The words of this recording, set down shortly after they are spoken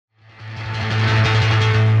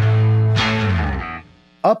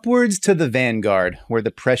Upwards to the vanguard, where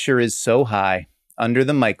the pressure is so high. Under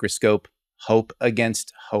the microscope, hope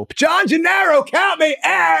against hope. John Gennaro, count me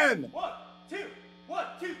in! 1, 2, 1,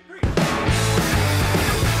 2, 3.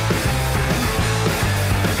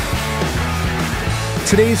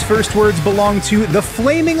 Today's first words belong to the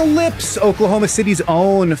Flaming Lips, Oklahoma City's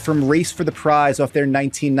own, from Race for the Prize off their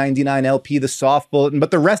 1999 LP, The Soft Bulletin,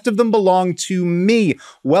 but the rest of them belong to me.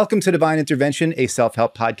 Welcome to Devine Intervention, a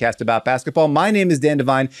self-help podcast about basketball. My name is Dan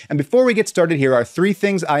Devine, and before we get started, here are 3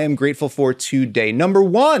 things I am grateful for today. Number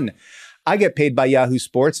 1, I get paid by Yahoo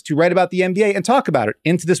Sports to write about the NBA and talk about it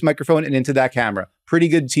into this microphone and into that camera. Pretty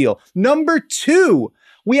good deal. Number 2,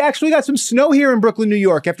 we actually got some snow here in Brooklyn, New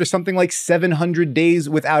York after something like 700 days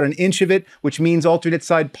without an inch of it, which means alternate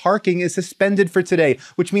side parking is suspended for today,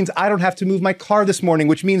 which means I don't have to move my car this morning,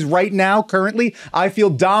 which means right now, currently, I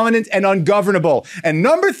feel dominant and ungovernable. And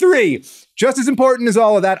number 3, just as important as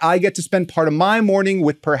all of that, I get to spend part of my morning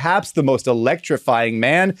with perhaps the most electrifying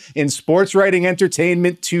man in sports writing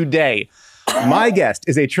entertainment today. My guest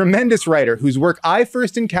is a tremendous writer whose work I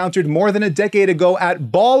first encountered more than a decade ago at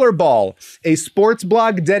Baller Ball, a sports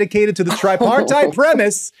blog dedicated to the tripartite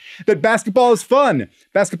premise that basketball is fun,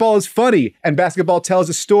 basketball is funny, and basketball tells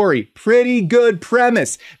a story. Pretty good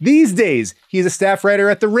premise. These days, he is a staff writer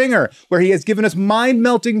at The Ringer, where he has given us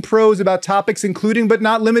mind-melting prose about topics including but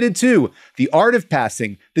not limited to the art of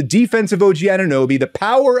passing, the defense of OG Anunoby, the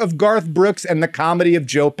power of Garth Brooks, and the comedy of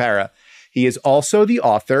Joe Para. He is also the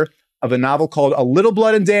author of a novel called A Little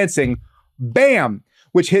Blood and Dancing, BAM!,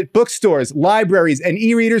 which hit bookstores, libraries, and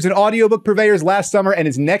e-readers and audiobook purveyors last summer and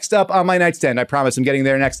is next up on my nightstand. I promise I'm getting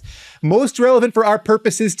there next. Most relevant for our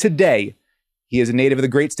purposes today, he is a native of the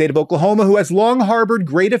great state of Oklahoma who has long harbored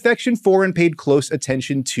great affection for and paid close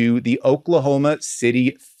attention to the Oklahoma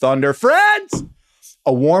City Thunder. Friends,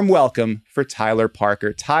 a warm welcome for Tyler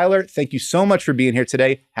Parker. Tyler, thank you so much for being here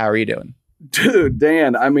today. How are you doing? Dude,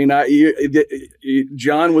 Dan, I mean,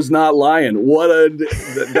 John was not lying.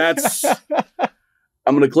 That's, I'm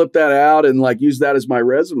going to clip that out and use that as my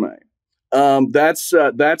resume. That's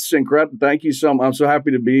incredible. Thank you so much. I'm so happy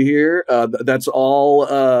to be here. That's all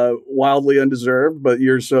wildly undeserved, but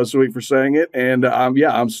you're so sweet for saying it. And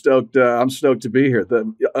I'm stoked. I'm stoked to be here.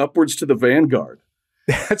 Upwards to the vanguard.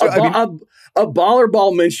 That's a Baller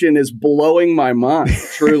Ball mention is blowing my mind,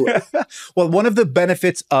 truly. Well, one of the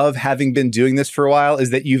benefits of having been doing this for a while is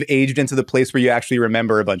that you've aged into the place where you actually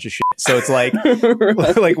remember a bunch of shit. So it's like,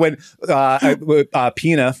 like when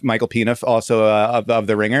Pina, Michael Pina, also of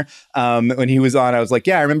The Ringer, when he was on, I was like,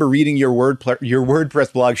 yeah, I remember reading your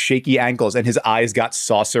WordPress blog, Shaky Ankles, and his eyes got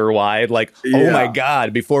saucer wide. Like, oh my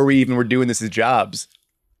God, before we even were doing this as jobs.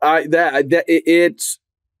 I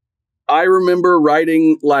remember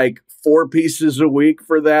writing 4 pieces a week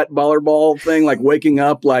for that Baller Ball thing, waking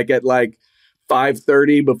up at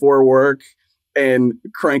 5:30 before work and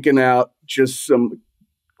cranking out just some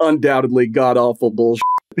undoubtedly god-awful bullshit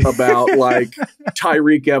about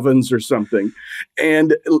Tyreek Evans or something.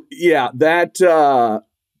 And that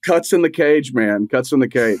cuts in the cage, man. Cuts in the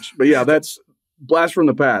cage. But yeah, that's blast from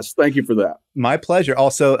the past. Thank you for that. My pleasure.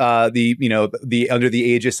 Also, the under the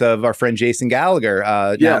aegis of our friend Jason Gallagher.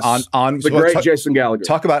 Yes, on the great Jason Gallagher.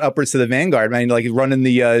 Talk about upwards to the vanguard, man. Running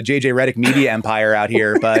the JJ Redick media empire out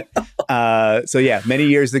here. But so yeah, many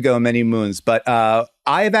years ago, many moons. But I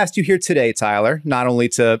have asked you here today, Tyler, not only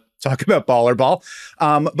to talk about Baller Ball,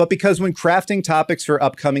 but because when crafting topics for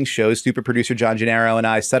upcoming shows, super producer John Gennaro and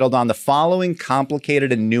I settled on the following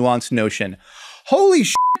complicated and nuanced notion. Holy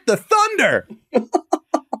shit, the Thunder!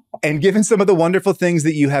 And given some of the wonderful things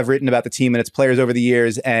that you have written about the team and its players over the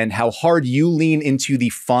years and how hard you lean into the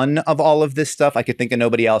fun of all of this stuff, I could think of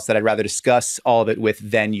nobody else that I'd rather discuss all of it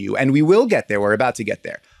with than you. And we will get there. We're about to get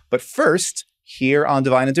there. But first, here on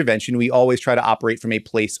Devine Intervention, we always try to operate from a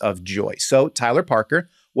place of joy. So, Tyler Parker,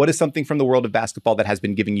 what is something from the world of basketball that has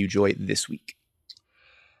been giving you joy this week?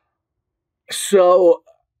 So,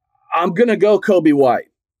 I'm going to go Coby White.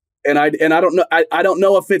 And I don't know. I don't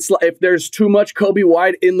know if there's too much Coby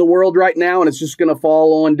White in the world right now, and it's just going to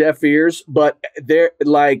fall on deaf ears. But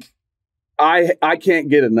I can't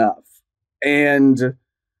get enough. And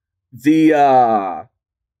the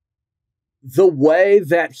way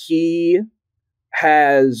that he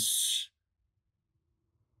has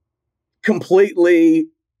completely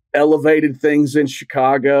elevated things in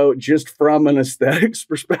Chicago, just from an aesthetics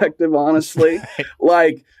perspective, honestly,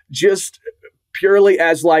 just purely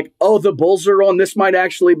as the Bulls are on, this might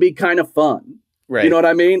actually be kind of fun. Right. You know what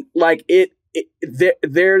I mean?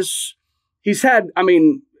 He's had,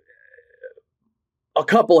 a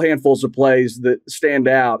couple handfuls of plays that stand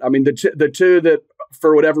out. I mean, the two that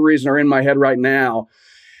for whatever reason are in my head right now,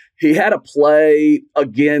 he had a play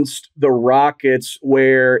against the Rockets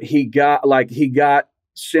where he got Sengun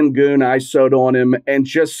ISO'd on him and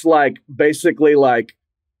just like basically like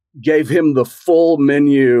gave him the full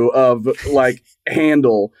menu of like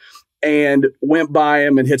handle and went by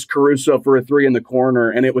him and hits Caruso for a 3 in the corner.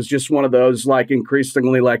 And it was just one of those, like,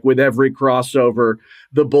 increasingly, like with every crossover,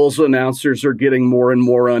 the Bulls announcers are getting more and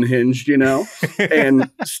more unhinged, you know? And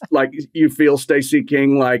like you feel Stacey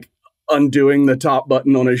King like undoing the top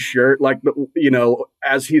button on his shirt, like, you know,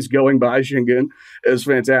 as he's going by Sengun. It was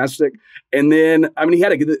fantastic. And then, I mean,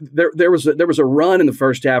 there was a run in the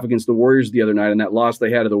first half against the Warriors the other night, and that loss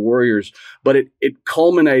they had to the Warriors, but it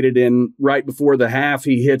culminated in right before the half,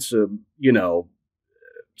 he hits a, you know,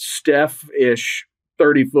 Steph-ish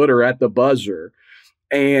 30-footer at the buzzer.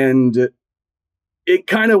 And it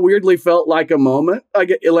kind of weirdly felt like a moment,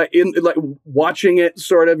 like watching it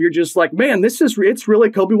sort of, you're just like, man, it's really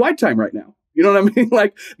Coby White time right now. You know what I mean?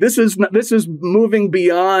 Like this is moving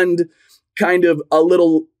beyond kind of a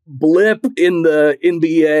little blip in the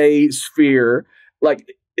NBA sphere.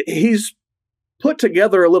 Like he's put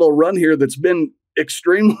together a little run here that's been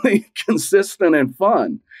extremely consistent and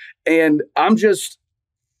fun. And I'm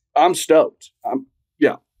stoked.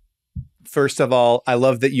 Yeah. First of all, I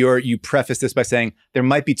love that you preface this by saying there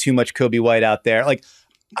might be too much Coby White out there. Like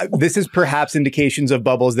this is perhaps indications of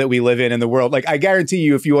bubbles that we live in the world. Like I guarantee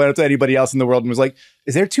you, if you went up to anybody else in the world and was like,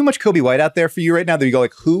 is there too much Coby White out there for you right now? That you go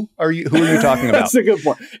like, who are you talking about? That's a good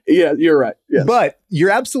point. Yeah, you're right. Yes. But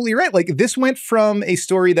you're absolutely right. Like this went from a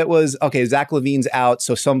story that was, okay, Zach LaVine's out,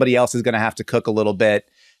 so somebody else is going to have to cook a little bit,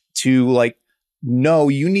 to like, no,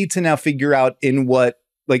 you need to now figure out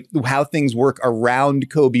how things work around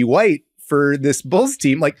Coby White for this Bulls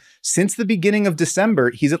team. Like since the beginning of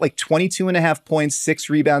December, he's at like 22.5 points, 6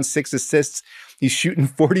 rebounds, 6 assists. He's shooting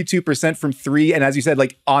 42% from 3. And as you said,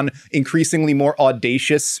 like on increasingly more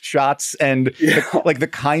audacious shots and the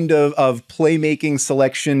kind of playmaking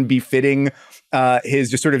selection befitting his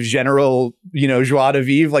just sort of general, you know, joie de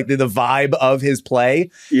vivre, like the vibe of his play.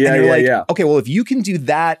 Yeah. Okay, well, if you can do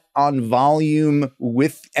that on volume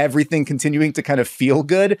with everything continuing to kind of feel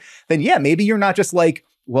good, then yeah, maybe you're not just like,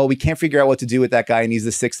 well, we can't figure out what to do with that guy and he's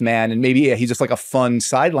the 6th man and maybe he's just like a fun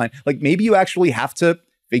sideline. Like maybe you actually have to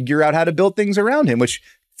figure out how to build things around him, which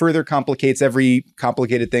further complicates every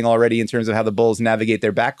complicated thing already in terms of how the Bulls navigate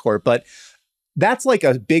their backcourt. But that's like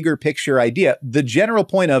a bigger picture idea. The general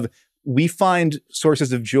point of we find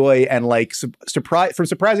sources of joy and like from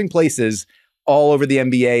surprising places all over the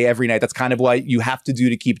NBA every night. That's kind of what you have to do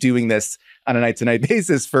to keep doing this on a night-to-night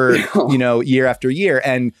basis for, you know, year after year.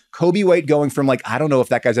 And Coby White going from like, I don't know if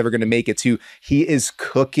that guy's ever going to make it, to he is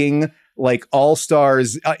cooking like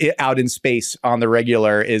all-stars out in space on the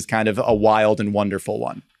regular is kind of a wild and wonderful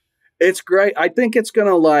one. It's great. I think it's going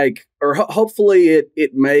to like, or hopefully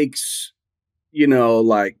it makes, you know,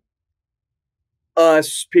 like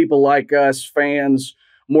people like us fans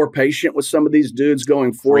more patient with some of these dudes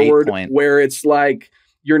going forward, where it's like,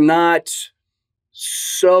 you're not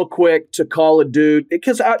so quick to call a dude,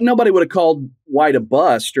 because nobody would have called White a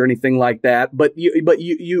bust or anything like that. But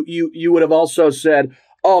you would have also said,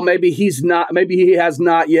 oh, maybe he has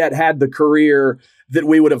not yet had the career that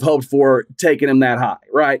we would have hoped for, taking him that high.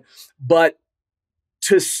 Right. But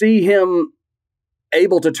to see him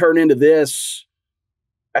able to turn into this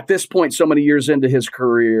at this point, so many years into his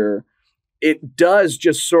career, it does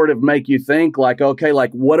just sort of make you think like, okay,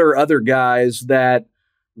 like what are other guys that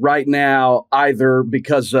right now, either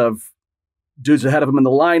because of dudes ahead of him in the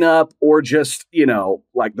lineup or just, you know,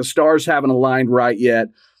 like the stars haven't aligned right yet,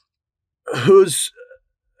 who's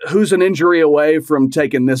an injury away from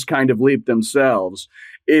taking this kind of leap themselves?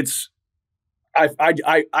 I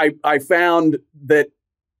found that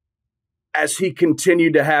as he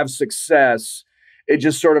continued to have success, it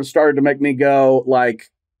just sort of started to make me go like,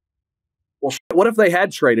 well, what if they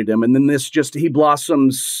had traded him and then he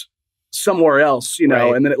blossoms somewhere else, you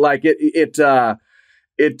know? Right. And then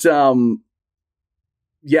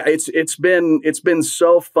it's been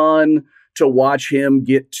so fun to watch him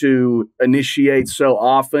get to initiate so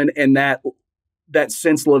often. And that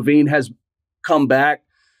since LaVine has come back,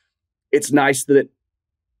 it's nice that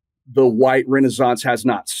the White renaissance has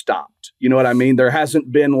not stopped. You know what I mean? There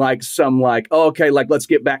hasn't been like some like, oh, okay, like let's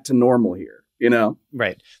get back to normal here, you know?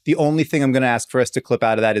 Right. The only thing I'm going to ask for us to clip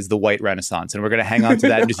out of that is the White renaissance. And we're going to hang on to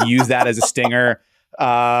that and just use that as a stinger.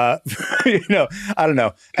 You know, I don't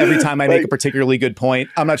know. Every time I make a particularly good point,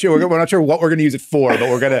 we're not sure what we're going to use it for,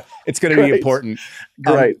 but it's going to be important.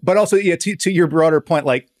 Right. But also, yeah, to your broader point,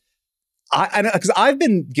 like, I know, because I've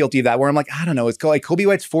been guilty of that, where I'm like, I don't know, it's like Coby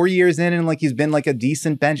White's 4 years in and like he's been like a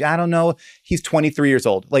decent bench. I don't know. He's 23 years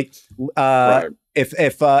old. Like, right.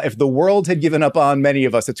 if the world had given up on many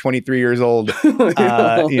of us at 23 years old,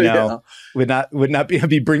 would not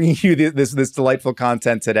be bringing you this delightful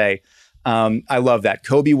content today. I love that.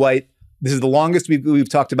 Coby White. This is the longest we've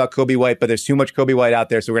talked about Coby White, but there's too much Coby White out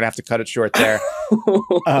there, so we're gonna have to cut it short there.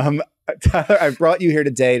 Tyler, I brought you here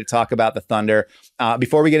today to talk about the Thunder.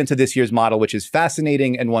 Before we get into this year's model, which is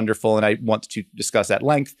fascinating and wonderful, and I want to discuss at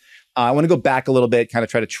length, I want to go back a little bit, kind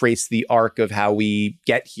of try to trace the arc of how we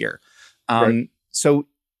get here. Right. So,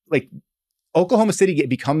 like, Oklahoma City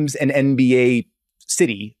becomes an NBA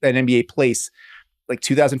city, an NBA place. Like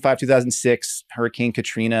 2005, 2006, Hurricane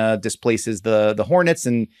Katrina displaces the Hornets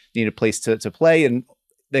and need a place to play. And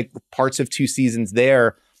like parts of 2 seasons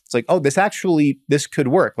there, it's like, oh, this could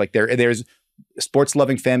work. Like there's a sports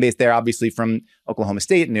loving fan base there, obviously from Oklahoma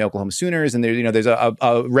State and the Oklahoma Sooners. And there's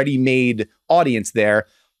a ready-made audience there.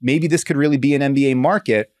 Maybe this could really be an NBA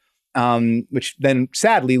market, which then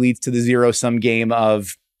sadly leads to the zero-sum game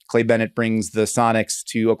of Clay Bennett brings the Sonics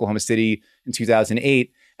to Oklahoma City in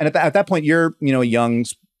 2008. And at that point, you're, a young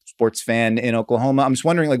sports fan in Oklahoma. I'm just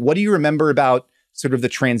wondering, like, what do you remember about sort of the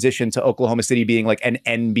transition to Oklahoma City being like an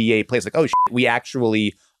NBA place? Like, oh, shit, we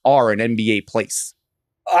actually are an NBA place.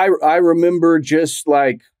 I remember just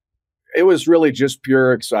like, it was really just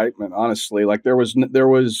pure excitement, honestly. Like there was when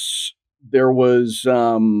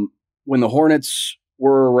the Hornets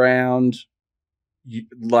were around,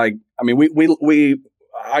 like, I mean,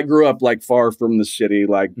 I grew up like far from the city,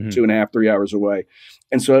 like 2.5, 3 hours away.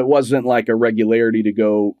 And so it wasn't like a regularity to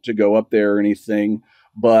go up there or anything.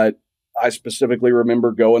 But I specifically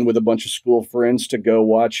remember going with a bunch of school friends to go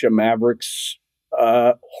watch a Mavericks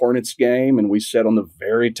Hornets game. And we sat on the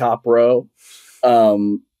very top row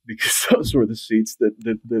because those were the seats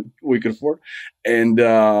that we could afford. And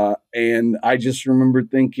I just remember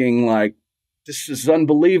thinking, like, this is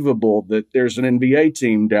unbelievable that there's an NBA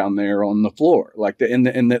team down there on the floor, like and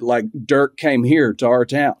that like Dirk came here to our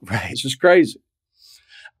town. Right. It's just crazy.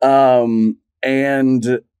 And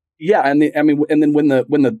yeah, and then when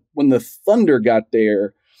the Thunder got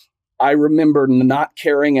there, I remember not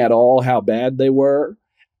caring at all how bad they were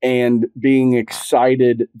and being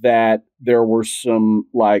excited that there were some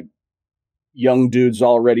like young dudes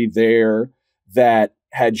already there that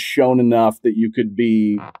had shown enough that you could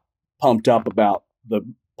be pumped up about the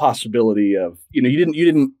possibility of, you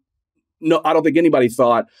didn't know. I don't think anybody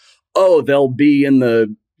thought, oh, they'll be in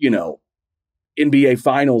the, NBA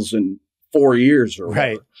finals in 4 years or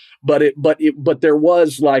right. Whatever. But there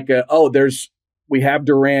was like we have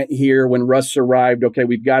Durant here when Russ arrived. Okay.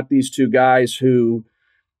 We've got these 2 guys who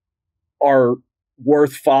are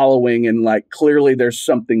worth following. And like, clearly there's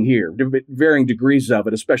something here, varying degrees of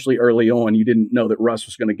it, especially early on. You didn't know that Russ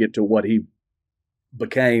was going to get to what he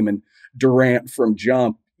became, and Durant from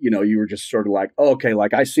jump, you were just sort of like, oh, okay,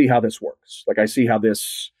 like I see how this works. Like I see how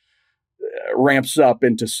this ramps up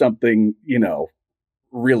into something,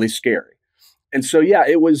 really scary. And so, yeah,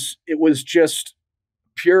 it was just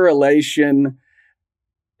pure elation,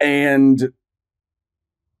 and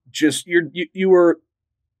just you were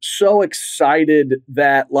so excited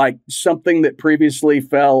that like something that previously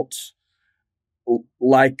felt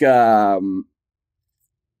like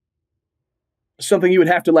something you would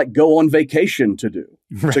have to like go on vacation to do,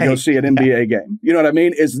 right, to go see an NBA game. You know what I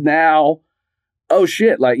mean? Is now, oh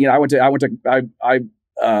shit. Like, I went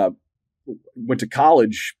to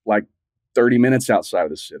college like 30 minutes outside of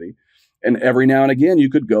the city. And every now and again you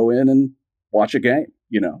could go in and watch a game.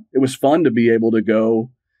 It was fun to be able to go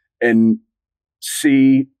and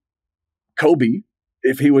see Kobe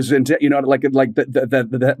if he was into,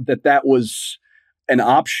 that was an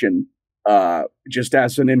option. Just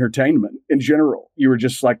as an entertainment in general, you were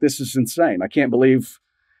just like, this is insane. I can't believe.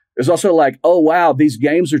 There's also like, oh wow, these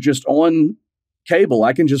games are just on cable.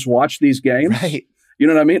 I can just watch these games. Right. You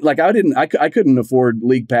know what I mean? Like I couldn't afford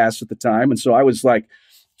League Pass at the time. And so I was like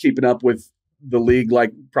keeping up with the league,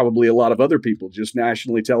 like probably a lot of other people, just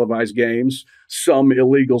nationally televised games, some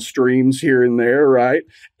illegal streams here and there. Right.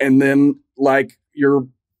 And then like you're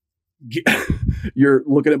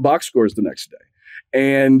looking at box scores the next day.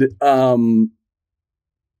 And I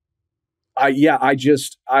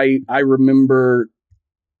remember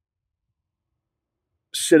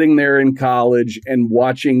sitting there in college and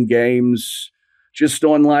watching games just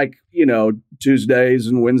on like, Tuesdays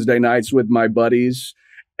and Wednesday nights with my buddies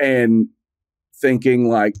and thinking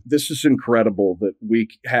like, this is incredible that we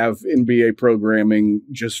have NBA programming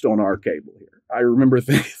just on our cable here. I remember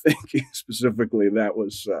thinking specifically that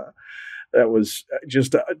was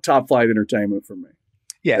just a top flight entertainment for me.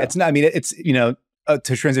 Yeah, it's not. I mean, it's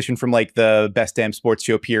to transition from like the best damn sports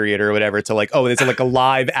show period or whatever to like, oh, there's like a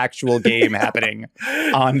live actual game happening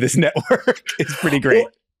on this network. It's pretty great.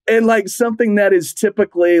 Well, and like something that is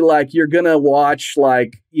typically like you're gonna watch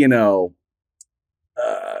like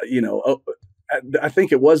I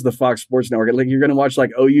think it was the Fox Sports Network. Like you're going to watch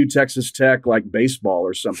like OU Texas Tech, like baseball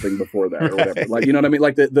or something before that or whatever. Like, you know what I mean?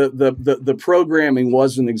 Like the programming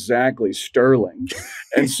wasn't exactly sterling.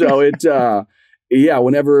 And so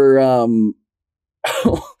whenever,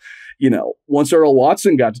 once Earl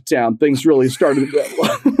Watson got to town, things really started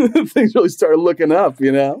looking up,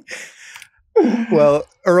 Well,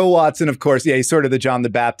 Earl Watson, of course, he's sort of the John the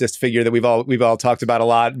Baptist figure that we've all talked about a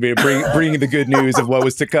lot, bringing the good news of what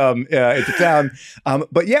was to come into town.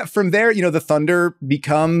 But yeah, from there, the Thunder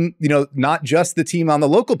become, not just the team on the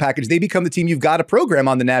local package, they become the team you've got to program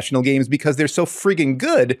on the national games because they're so friggin'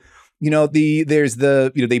 good.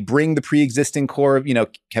 They bring the pre-existing core of,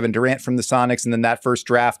 Kevin Durant from the Sonics, and then that first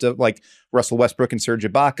draft of like Russell Westbrook and Serge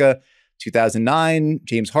Ibaka. 2009,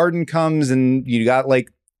 James Harden comes, and you got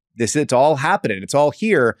like, it's all happening. It's all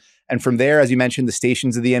here. And from there, as you mentioned, the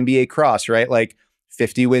stations of the NBA cross, right? Like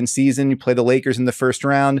 50-win season, you play the Lakers in the first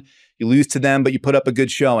round, you lose to them, but you put up a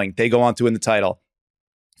good showing. They go on to win the title.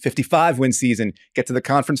 55-win season, get to the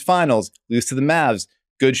conference finals, lose to the Mavs,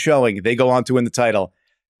 good showing. They go on to win the title.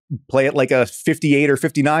 Play at like a 58 or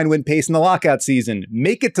 59-win pace in the lockout season,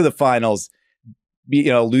 make it to the finals,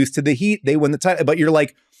 lose to the Heat, they win the title. But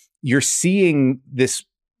you're seeing this,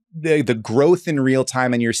 the growth in real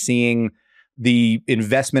time, and you're seeing the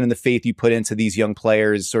investment and the faith you put into these young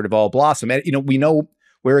players sort of all blossom. And, we know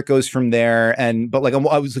where it goes from there. But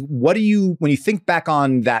what do you, when you think back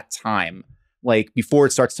on that time, like before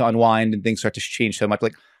it starts to unwind and things start to change so much,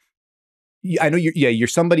 like, I know you're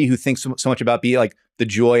somebody who thinks so much about being like the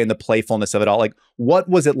joy and the playfulness of it all. Like, what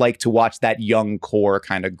was it like to watch that young core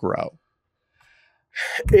kind of grow?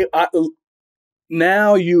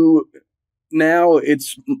 Now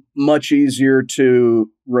it's much easier to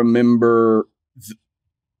remember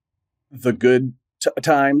the good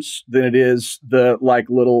times than it is the like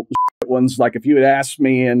little ones. Like if you had asked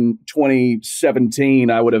me in 2017,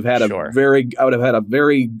 I would have had a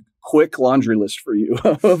very quick laundry list for you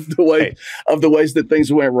of the ways that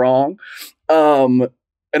things went wrong. And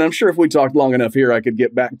I'm sure if we talked long enough here, I could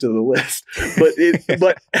get back to the list. But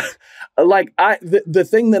the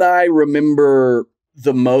thing that I remember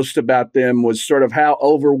the most about them was sort of how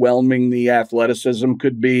overwhelming the athleticism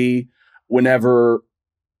could be whenever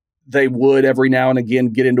they would every now and again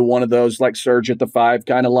get into one of those like Surge at the 5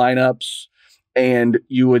 kind of lineups. And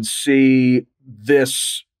you would see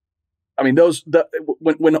this, I mean,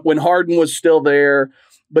 when Harden was still there,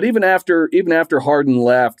 but even after Harden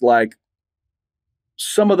left, like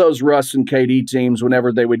some of those Russ and KD teams,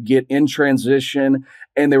 whenever they would get in transition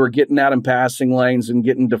and they were getting out in passing lanes and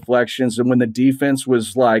getting deflections, and when the defense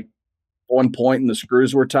was like on point and the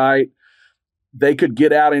screws were tight, they could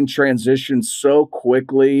get out in transition so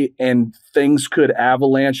quickly and things could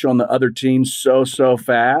avalanche on the other team so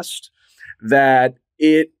fast that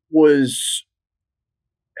it was,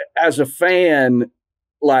 as a fan,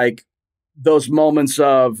 like those moments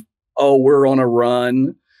of, oh, we're on a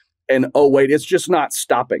run, and oh wait, it's just not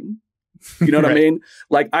stopping. You know what I mean?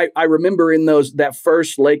 Like I remember in that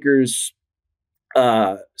first Lakers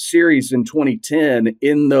series in 2010,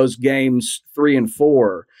 in those games 3 and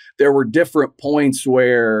 4, there were different points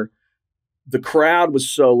where the crowd was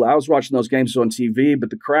so loud. I was watching those games on TV, but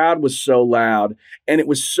the crowd was so loud, and it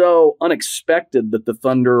was so unexpected that the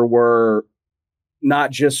Thunder were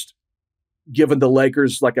not just giving the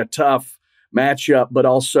Lakers like a tough matchup, but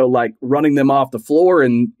also like running them off the floor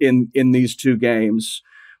in these 2 games.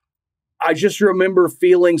 I just remember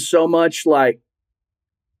feeling so much like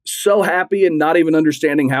so happy and not even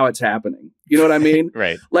understanding how it's happening. You know what I mean?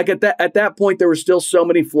 Right. Like at that point, there were still so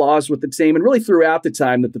many flaws with the team, and really throughout the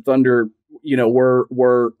time that the Thunder,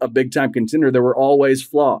 were a big time contender, there were always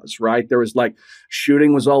flaws, right? There was like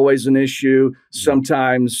shooting was always an issue.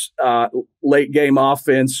 Sometimes late game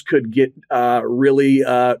offense could get really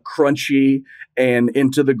crunchy and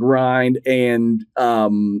into the grind and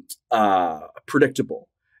predictable.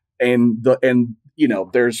 And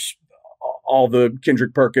there's all the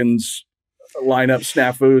Kendrick Perkins lineup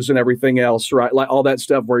snafus and everything else, right? Like all that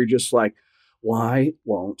stuff where you're just like, why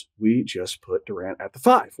won't we just put Durant at the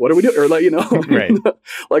 5? What are we doing? Or like, right.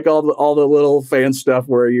 Like all the little fan stuff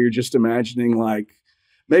where you're just imagining like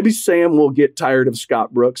maybe Sam will get tired of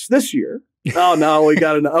Scott Brooks this year. Oh no, we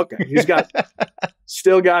got to know. Okay, he's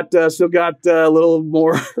still got a little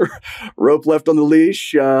more rope left on the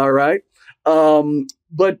leash. All right.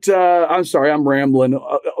 But I'm sorry, I'm rambling.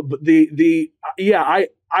 But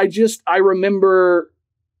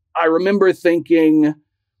I remember thinking,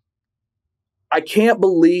 I can't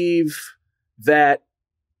believe that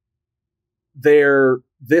they're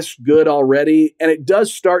this good already. And it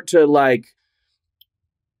does start to like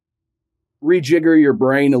rejigger your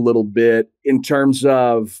brain a little bit in terms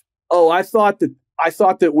of, oh, I thought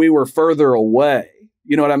that we were further away.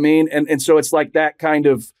 You know what I mean? And so it's like that kind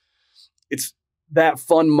of, it's that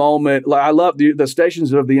fun moment. Like, I love the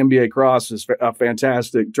Stations of the NBA Cross is a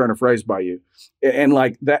fantastic turn of phrase by you. And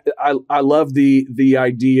like that, I love the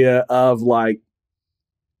idea of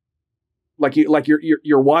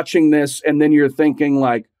you're watching this and then you're thinking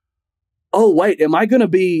like, oh wait, am I going to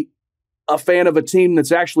be a fan of a team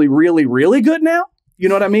that's actually really, really good now? You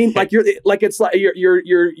know what I mean? Like you're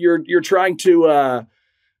trying to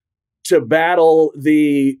battle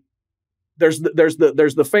the, there's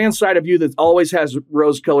the fan side of you that always has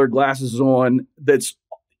rose-colored glasses on.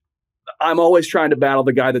 I'm always trying to battle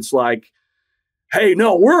the guy that's like, hey,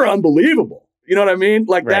 no, we're unbelievable. You know what I mean?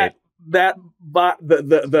 Like right.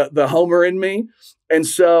 the Homer in me. And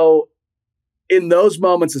so in those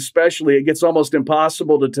moments, especially, it gets almost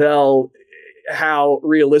impossible to tell how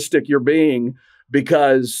realistic you're being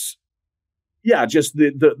because just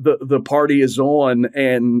the party is on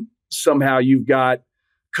and somehow you've got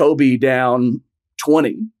Kobe down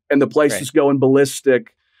 20 and the place right. is going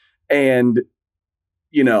ballistic and,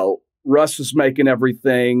 Russ is making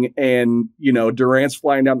everything and, Durant's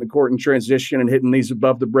flying down the court in transition and hitting these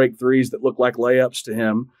above the break threes that look like layups to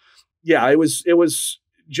him. Yeah, it was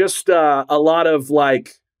just a lot of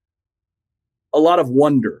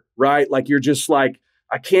wonder, right? Like you're just like,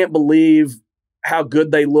 I can't believe how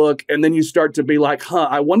good they look. And then you start to be like,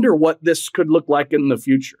 I wonder what this could look like in the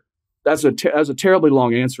future. That's a terribly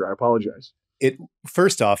long answer. I apologize.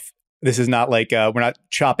 First off, this is not like we're not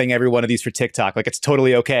chopping every one of these for TikTok. Like it's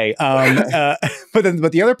totally okay. But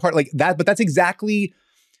the other part like that, but that's exactly,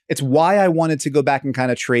 it's why I wanted to go back and kind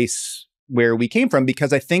of trace where we came from,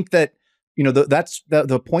 because I think that, that's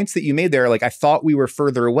the points that you made there. Like I thought we were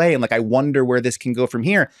further away and like, I wonder where this can go from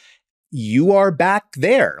here. You are back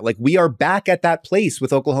there. Like we are back at that place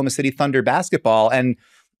with Oklahoma City Thunder basketball. And,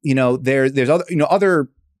 there's other,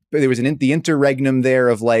 there was the interregnum there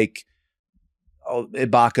of like,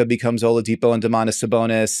 Ibaka becomes Oladipo and Domantas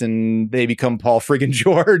Sabonis, and they become Paul friggin'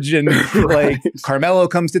 George, and right. like Carmelo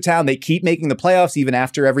comes to town. They keep making the playoffs even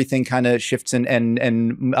after everything kind of shifts and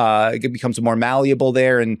it becomes more malleable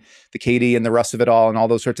there, and the KD and the rest of it all, and all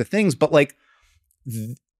those sorts of things. But like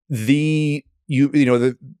the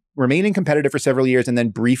remaining competitive for several years, and then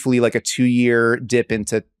briefly like a 2-year dip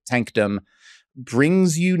into tankdom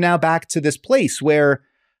brings you now back to this place where,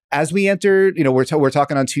 as we enter, we're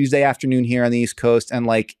talking on Tuesday afternoon here on the East Coast, and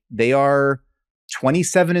like they are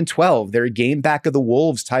 27-12. They're a game back of the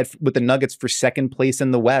Wolves, tied with the Nuggets for second place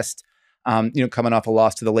in the West. Coming off a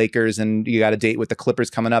loss to the Lakers, and you got a date with the Clippers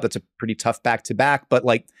coming up. That's a pretty tough back-to-back, but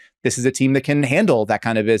like this is a team that can handle that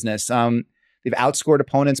kind of business. They've outscored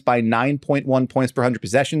opponents by 9.1 points per 100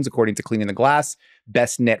 possessions, according to Cleaning the Glass.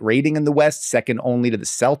 Best net rating in the West, second only to the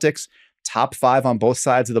Celtics. Top 5 on both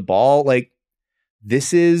sides of the ball. Like,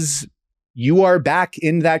 you are back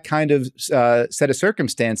in that kind of set of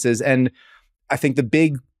circumstances. And I think the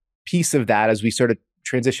big piece of that, as we sort of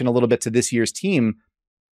transition a little bit to this year's team,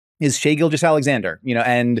 is Shai Gilgeous-Alexander,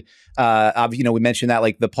 and we mentioned that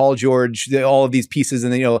like the Paul George, all of these pieces,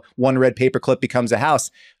 and then, one red paperclip becomes a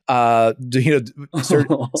house. Serge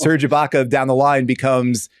Ibaka down the line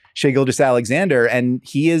becomes Shai Gilgeous-Alexander, and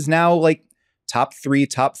he is now like top 3,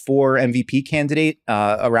 top 4 MVP candidate,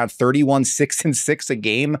 around 31, 6 and 6 a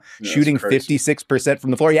game, shooting 56%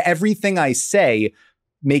 from the floor. Yeah, everything I say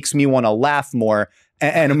makes me want to laugh more.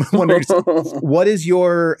 And I'm wondering, what is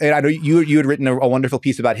your, and I know you had written a wonderful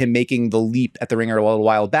piece about him making the leap at the Ringer a little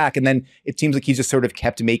while back. And then it seems like he's just sort of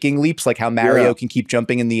kept making leaps, like how Mario can keep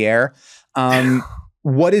jumping in the air.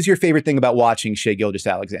 What is your favorite thing about watching Shai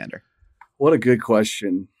Gilgeous-Alexander? What a good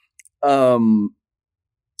question.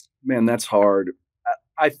 Man, that's hard.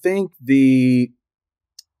 I think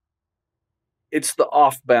it's the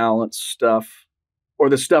off balance stuff, or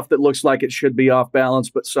the stuff that looks like it should be off balance,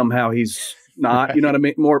 but somehow he's not. You know what I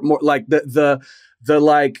mean? More like the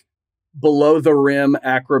like below the rim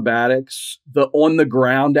acrobatics, the on the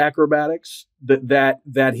ground acrobatics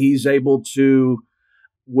that he's able to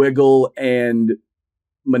wiggle and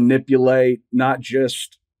manipulate, not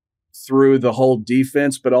just through the whole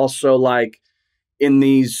defense, but also like in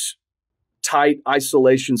these tight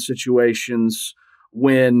isolation situations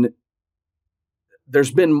when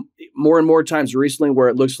there's been more and more times recently where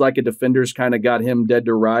it looks like a defender's kind of got him dead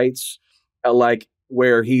to rights. like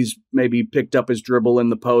where he's maybe picked up his dribble in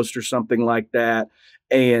the post or something like that.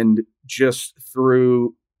 And just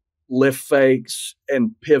through lift fakes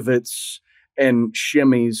and pivots and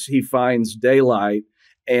shimmies, he finds daylight,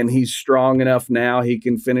 and he's strong enough now he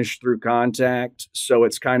can finish through contact. So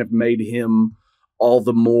it's kind of made him all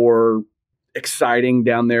the more exciting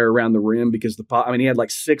down there around the rim, because he had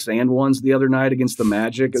like 6 and 1s the other night against the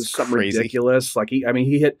Magic. It was something ridiculous. Like he got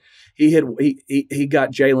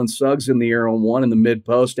Jalen Suggs in the air on one in the mid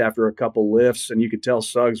post after a couple lifts, and you could tell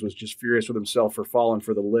Suggs was just furious with himself for falling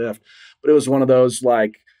for the lift. But it was one of those,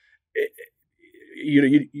 like,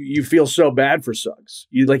 you feel so bad for Suggs.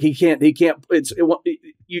 He can't.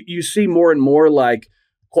 You see more and more like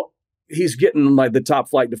he's getting like the top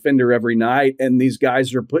flight defender every night, and these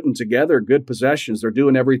guys are putting together good possessions. They're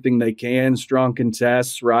doing everything they can, strong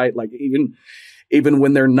contests, right? Like even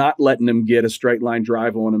when they're not letting him get a straight line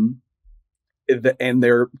drive on him, and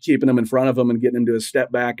they're keeping him in front of him and getting him to a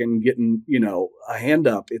step back and getting, a hand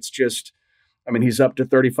up. It's just, he's up to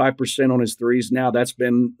 35% on his threes now. That's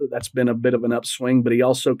been a bit of an upswing, but he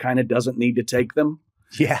also kind of doesn't need to take them.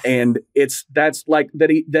 Yeah. And that's like that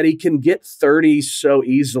he can get 30 so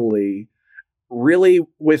easily, really,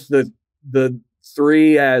 with the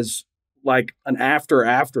three as like an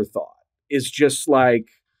afterthought is just like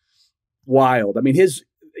wild.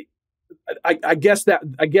 I guess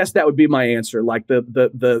that would be my answer. Like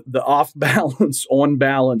the off balance, on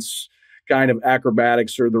balance kind of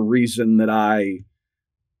acrobatics are the reason that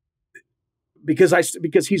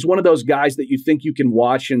because he's one of those guys that you think you can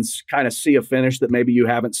watch and kind of see a finish that maybe you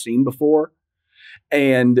haven't seen before.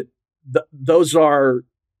 And those are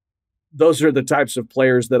the types of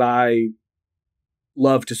players that I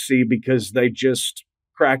love to see, because they just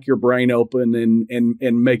crack your brain open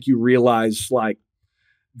and make you realize like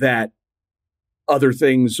that other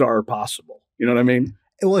things are possible. You know what I mean?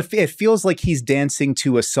 Well, it feels like he's dancing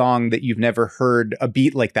to a song that you've never heard a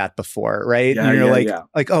beat like that before, right? Yeah, and you're like,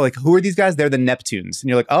 who are these guys? They're the Neptunes, and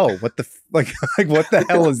you're like, oh, what the what the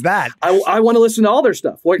hell is that? I want to listen to all their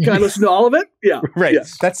stuff. Can I listen to all of it? Yeah, right. Yeah.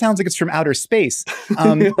 That sounds like it's from outer space.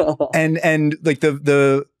 And like I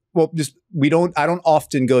don't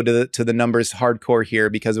often go to the numbers hardcore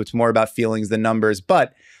here, because it's more about feelings than numbers,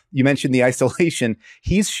 but. You mentioned the isolation.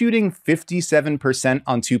 He's shooting 57%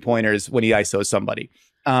 on 2-pointers when he isos somebody.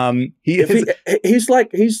 He's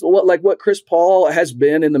what Chris Paul has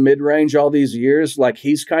been in the mid range all these years. Like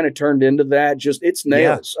he's kind of turned into that. Just it's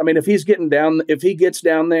nails. Yeah. If he gets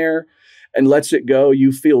down there and lets it go,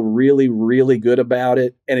 you feel really, really good about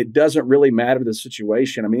it, and it doesn't really matter the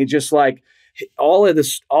situation. It's just like all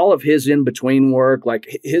of his in between work,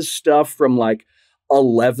 like his stuff from like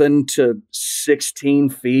 11 to 16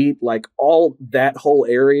 feet, like all that whole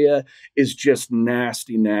area is just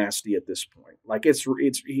nasty at this point. Like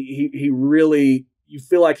he really, you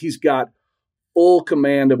feel like he's got full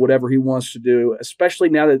command of whatever he wants to do, especially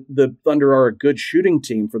now that the Thunder are a good shooting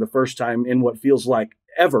team for the first time in what feels like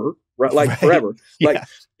ever, right? Like forever. Yeah.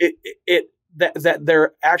 Like that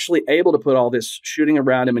they're actually able to put all this shooting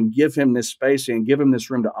around him and give him this spacing and give him this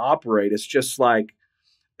room to operate. It's just like,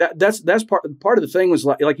 that's part of the thing was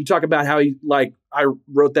like you talk about how he, like, I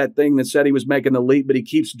wrote that thing that said he was making the leap, but he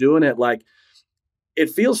keeps doing it. Like it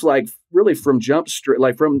feels like really from jump street,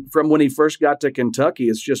 like from when he first got to Kentucky,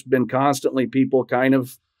 it's just been constantly people kind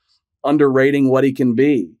of underrating what he can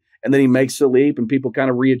be. And then he makes the leap and people kind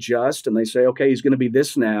of readjust and they say, okay, he's going to be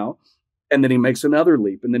this now. And then he makes another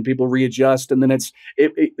leap and then people readjust. And then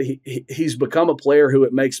he's become a player who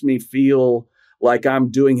it makes me feel like I'm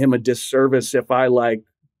doing him a disservice if I like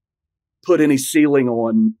put any ceiling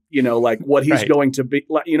on, like what he's going to be,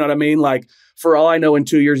 you know what I mean? Like for all I know, in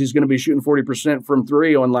 2 years, he's going to be shooting 40% from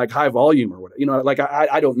three on like high volume or whatever, like,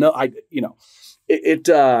 I don't know.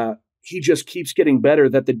 He just keeps getting better,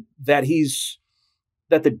 that the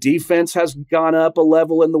defense has gone up a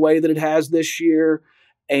level in the way that it has this year.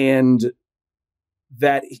 And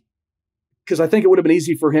that, because I think it would have been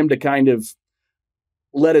easy for him to kind of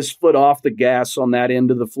let his foot off the gas on that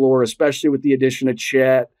end of the floor, especially with the addition of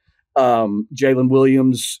Chet. Jalen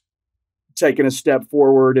Williams taking a step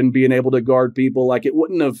forward and being able to guard people. Like it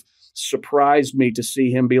wouldn't have surprised me to see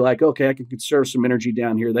him be like, okay, I can conserve some energy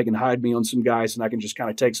down here. They can hide me on some guys and I can just kind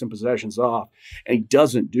of take some possessions off. And he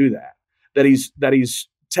doesn't do that. That he's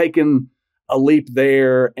taken a leap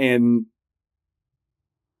there and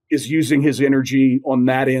is using his energy on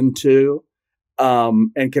that end too.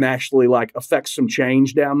 And can actually like affect some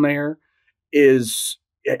change down there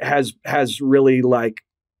has really like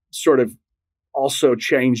sort of also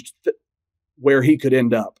changed where he could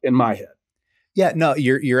end up in my head. Yeah, no,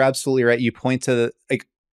 you're absolutely right. You point to like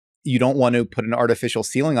you don't want to put an artificial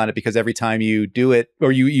ceiling on it because every time you do it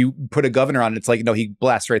or you put a governor on it, it's like, no, he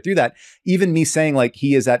blasts right through that. Even me saying like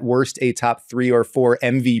he is at worst a top 3 or 4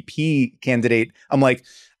 MVP candidate, I'm like,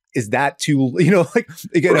 is that too, like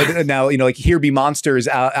again, now, like here be monsters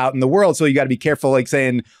out in the world. So you got to be careful, like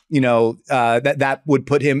saying, that would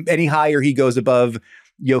put him any higher. He goes above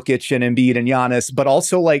Jokic and Embiid and Giannis, but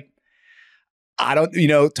also like, I don't,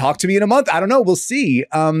 talk to me in a month. I don't know. We'll see.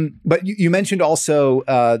 But you mentioned also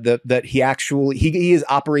that he is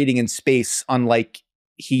operating in space unlike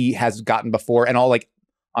he has gotten before, and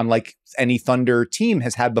unlike any Thunder team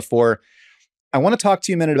has had before. I want to talk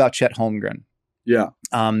to you a minute about Chet Holmgren. Yeah.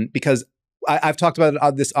 Because I've talked about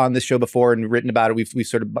it on this show before and written about it. We've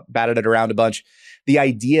sort of batted it around a bunch. The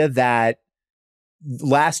idea that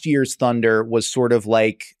last year's Thunder was sort of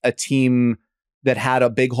like a team that had a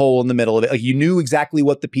big hole in the middle of it. Like you knew exactly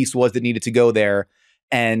what the piece was that needed to go there.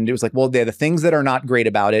 And it was like, well, they're the things that are not great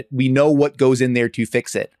about it. We know what goes in there to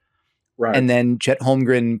fix it. Right. And then Chet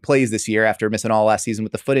Holmgren plays this year after missing all last season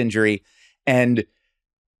with the foot injury. And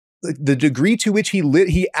the degree to which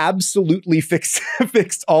he absolutely fixed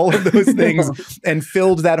all of those things and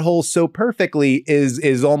filled that hole so perfectly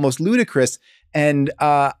is almost ludicrous. And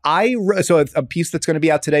so a piece that's going to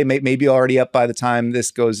be out today, maybe already up by the time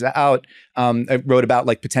this goes out, I wrote about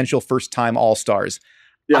like potential first-time All-Stars.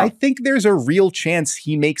 Yeah. I think there's a real chance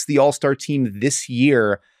he makes the All-Star team this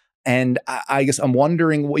year. And I guess I'm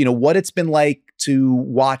wondering, what it's been like to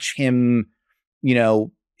watch him,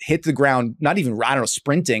 hit the ground, not even, I don't know,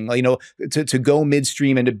 sprinting, to go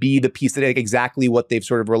midstream and to be the piece that exactly what they've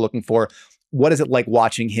sort of were looking for. What is it like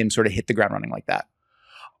watching him sort of hit the ground running like that?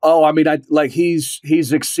 Oh, I mean,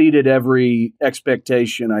 he's exceeded every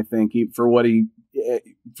expectation, I think, for what he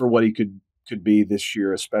could be this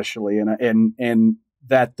year, especially. And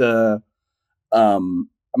that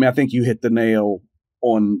I think you hit the nail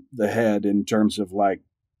on the head in terms of like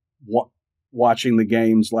watching the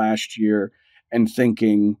games last year and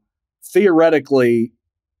thinking theoretically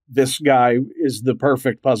this guy is the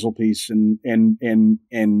perfect puzzle piece and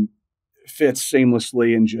fits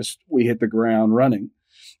seamlessly, and just we hit the ground running.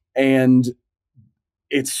 And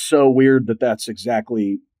it's so weird that that's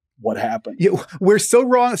exactly what happened. Yeah, we're so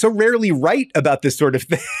wrong, so rarely right about this sort of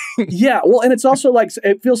thing. Yeah, well, and it's also like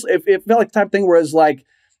it felt like the type of thing where it's like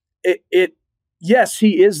it yes,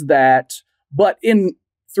 he is that, but in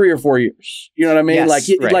 3 or 4 years, you know what I mean? Yes,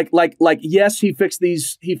 like yes, he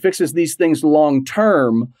fixes these things long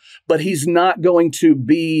term, but he's not going to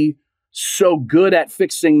be so good at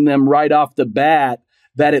fixing them right off the bat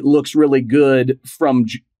that it looks really good from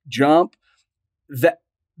jump.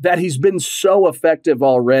 That he's been so effective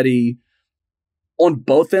already on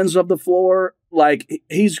both ends of the floor. Like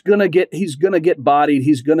he's gonna get bodied,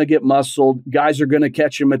 he's gonna get muscled. Guys are gonna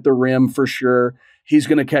catch him at the rim for sure. He's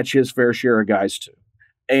gonna catch his fair share of guys too.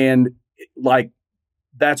 And like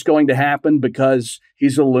that's going to happen because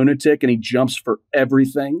he's a lunatic and he jumps for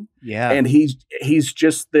everything. Yeah. And he's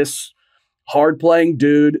just this hard playing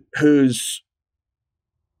dude who's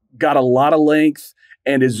got a lot of length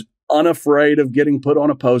and is unafraid of getting put on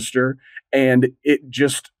a poster, and it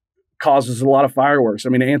just causes a lot of fireworks. I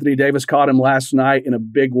mean, Anthony Davis caught him last night in a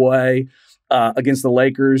big way against the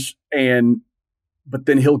Lakers, but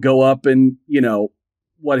then he'll go up and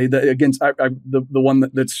against the one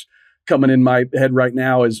that's coming in my head right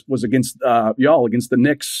now was against against the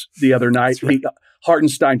Knicks the other night. Right.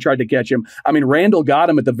 Hartenstein tried to catch him. I mean, Randall got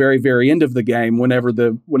him at the very, very end of the game whenever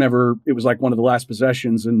it was like one of the last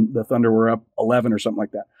possessions and the Thunder were up 11 or something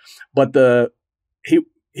like that. But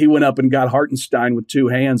he went up and got Hartenstein with 2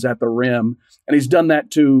 hands at the rim, and he's done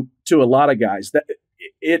that to a lot of guys.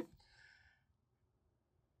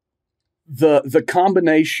 The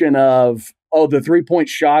combination of the 3-point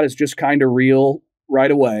shot is just kind of real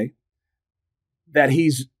right away, that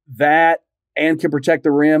he's that and can protect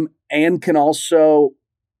the rim and can also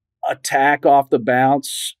attack off the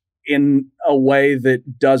bounce in a way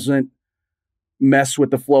that doesn't mess with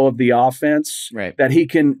the flow of the offense. Right. That he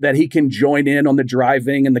can join in on the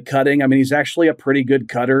driving and the cutting. I mean, he's actually a pretty good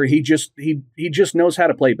cutter. He just knows how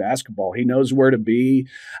to play basketball. He knows where to be.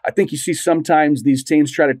 I think you see sometimes these teams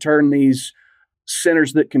try to turn these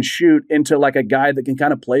centers that can shoot into like a guy that can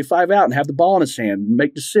kind of play 5 out and have the ball in his hand and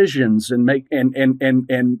make decisions and make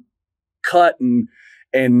and cut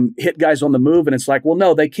and hit guys on the move. And it's like, well,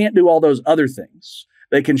 no, they can't do all those other things.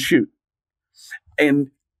 They can shoot. And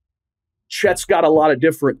Chet's got a lot of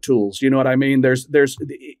different tools. You know what I mean?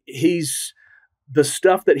 He's the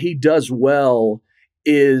stuff that he does well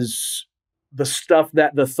is the stuff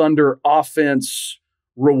that the Thunder offense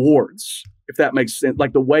rewards, if that makes sense.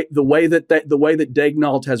 Like the way that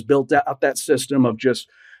Daignault has built out that system of just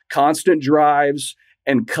constant drives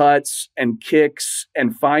and cuts and kicks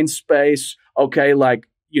and find space. Okay, like,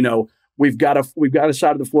 we've got a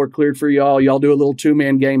side of the floor cleared for y'all. Y'all do a little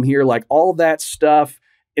 2-man game here, like all that stuff,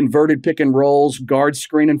 inverted pick and rolls, guard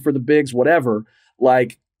screening for the bigs, whatever.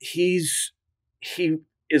 Like he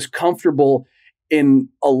is comfortable in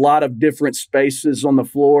a lot of different spaces on the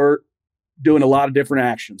floor, doing a lot of different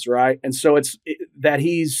actions, right? And so that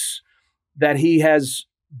he has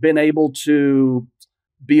been able to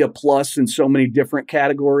be a plus in so many different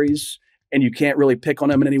categories, and you can't really pick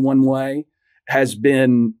on him in any one way, has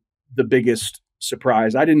been the biggest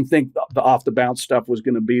surprise. I didn't think the off the bounce stuff was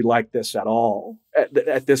going to be like this at all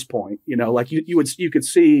at this point. Like you could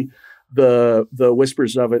see the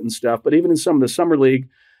whispers of it and stuff, but even in some of the summer league,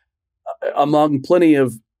 among plenty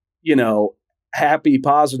of, happy,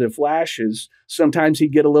 positive flashes, sometimes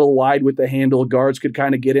he'd get a little wide with the handle. Guards could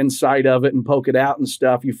kind of get inside of it and poke it out and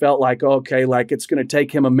stuff. You felt like, okay, like it's going to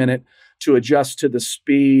take him a minute to adjust to the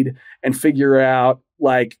speed and figure out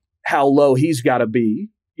like how low he's got to be.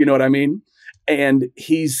 You know what I mean? And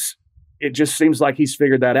it just seems like he's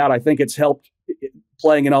figured that out. I think it's helped.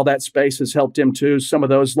 Playing in all that space has helped him too. Some of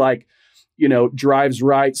those like, drives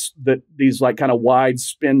rights, that these like kind of wide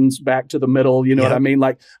spins back to the middle. You know what I mean?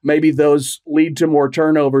 Like maybe those lead to more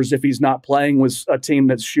turnovers if he's not playing with a team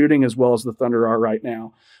that's shooting as well as the Thunder are right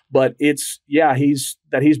now. But he's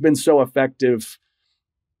been so effective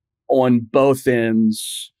on both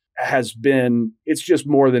ends it's just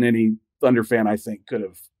more than any Thunder fan I think could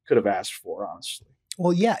have asked for, honestly.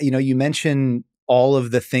 Well, yeah, you mentioned all of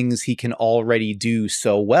the things he can already do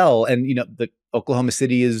so well. And, the Oklahoma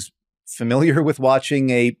City is familiar with watching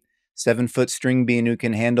a 7-foot string bean who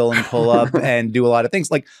can handle and pull up and do a lot of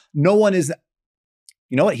things. Like no one is,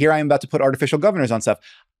 here I am about to put artificial governors on stuff.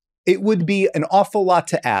 It would be an awful lot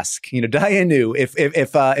to ask, Dianu, if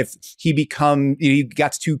he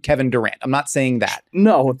got to Kevin Durant. I'm not saying that.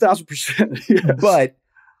 No, 1,000%. Yes. But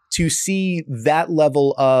to see that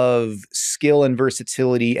level of skill and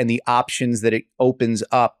versatility and the options that it opens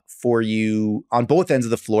up for you on both ends of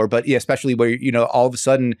the floor, but especially where, all of a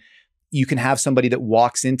sudden you can have somebody that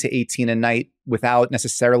walks into 18 a night without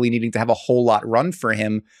necessarily needing to have a whole lot run for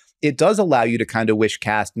him. It does allow you to kind of wish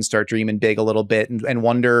cast and start dreaming big a little bit and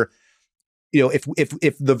wonder,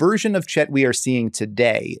 if the version of Chet we are seeing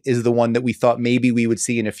today is the one that we thought maybe we would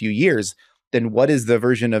see in a few years, then what is the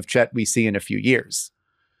version of Chet we see in a few years?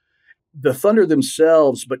 The Thunder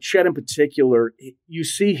themselves, but Chet in particular, you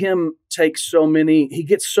see him he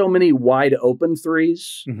gets so many wide open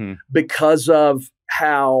threes because of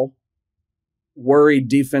how worried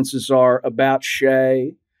defenses are about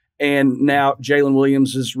Shai. And now Jalen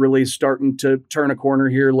Williams is really starting to turn a corner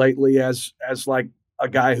here lately as like a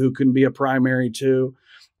guy who can be a primary too.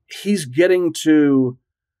 He's getting to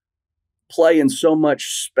play in so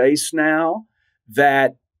much space now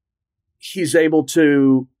that he's able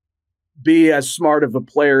to be as smart of a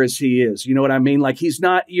player as he is. You know what I mean? Like he's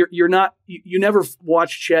not, you never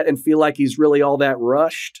watch Chet and feel like he's really all that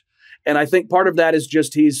rushed. And I think part of that is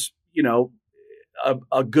just he's,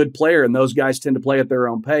 a good player, and those guys tend to play at their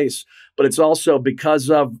own pace. But it's also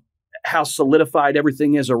because of how solidified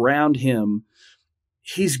everything is around him,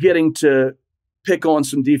 he's getting to pick on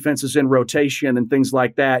some defenses in rotation and things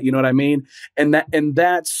like that. You know what I mean? And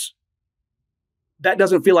that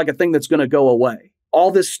doesn't feel like a thing that's going to go away.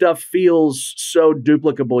 All this stuff feels so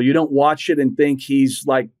duplicable. You don't watch it and think he's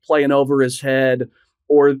like playing over his head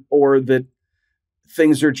or that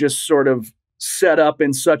things are just sort of set up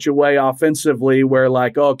in such a way offensively where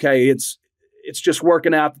like, okay, it's just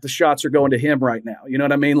working out that the shots are going to him right now. You know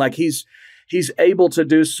what I mean? Like he's able to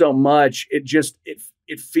do so much. It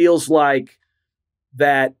feels like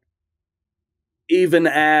that even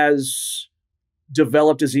as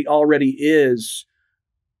developed as he already is,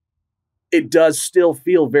 it does still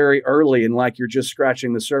feel very early and like you're just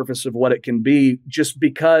scratching the surface of what it can be, just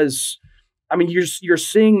because, I mean, you're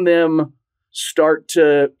seeing them start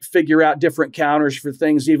to figure out different counters for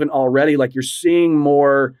things even already. Like you're seeing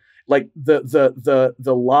more like the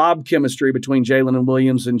lob chemistry between Jalen and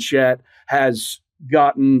Williams and Chet has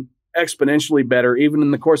gotten exponentially better even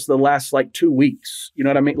in the course of the last like 2 weeks. You know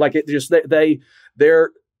what I mean? Like it just,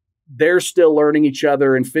 they're still learning each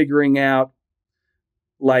other and figuring out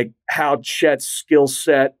like how Chet's skill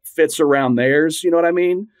set fits around theirs. You know what I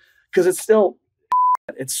mean? Because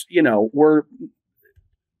it's, we're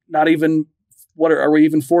not even, are we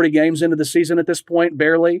even 40 games into the season at this point?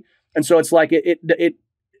 Barely. And so it's like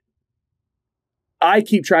I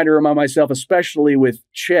keep trying to remind myself, especially with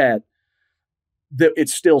Chet, that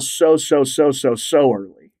it's still so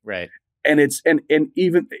early. Right. And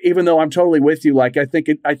even though I'm totally with you, like I think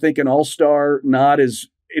an all-star nod is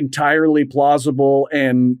entirely plausible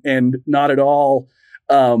and not at all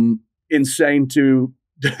insane to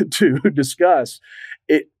to discuss.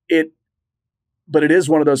 But it is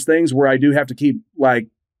one of those things where I do have to keep like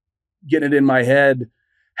getting it in my head.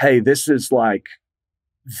 Hey, this is like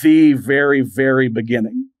the very, very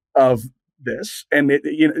beginning of this, and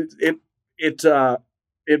it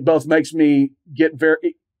both makes me get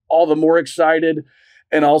all the more excited,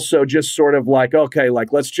 and also just sort of like, okay,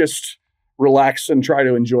 like let's just relax and try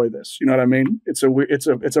to enjoy this. You know what I mean? It's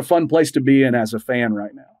a fun place to be in as a fan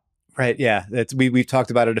right now. Right. Yeah. We've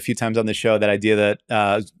talked about it a few times on the show, that idea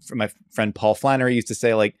that from my friend Paul Flannery used to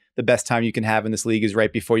say, like, the best time you can have in this league is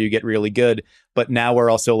right before you get really good. But now we're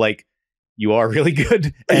also like, you are really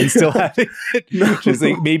good and still having it, which is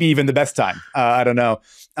like maybe even the best time. I don't know.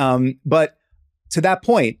 But to that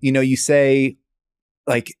point, you say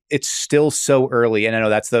like, it's still so early. And I know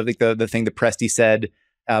that's the thing that Presti said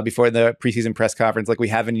before the preseason press conference, like we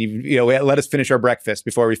haven't even, let us finish our breakfast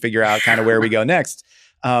before we figure out kind of where we go next.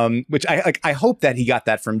 Which I hope that he got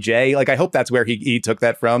that from Jay. Like, I hope that's where he took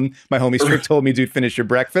that from. My homie Strick told me, dude, finish your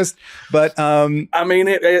breakfast. But I mean,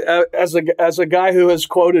 as a guy who has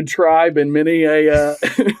quoted Tribe in many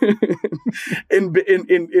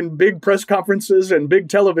in big press conferences and big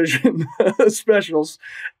television specials,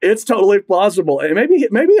 it's totally plausible. And maybe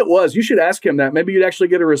it was. You should ask him that. Maybe you'd actually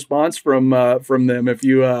get a response from them if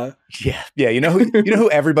you. Yeah. You know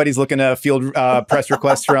who everybody's looking to field press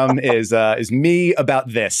requests from is me about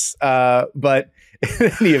this. But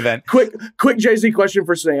in any event, quick Jay-Z question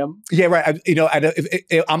for Sam. Yeah, right.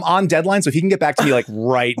 I'm on deadline, so if he can get back to me like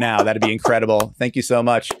right now, that'd be incredible. Thank you so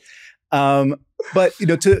much. But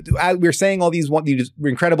we're saying all these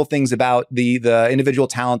incredible things about the individual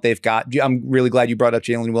talent they've got. I'm really glad you brought up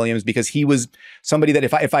Jalen Williams, because he was somebody that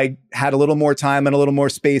if I had a little more time and a little more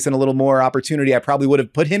space and a little more opportunity, I probably would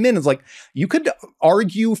have put him in. It's like, you could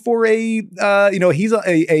argue for he's at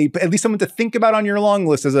least someone to think about on your long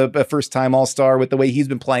list as a first time All-Star with the way he's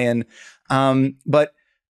been playing. But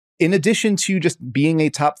in addition to just being a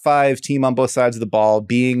top 5 team on both sides of the ball,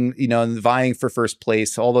 being, vying for first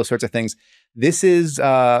place, all those sorts of things, this is,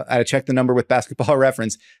 I checked the number with Basketball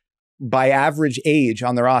Reference, by average age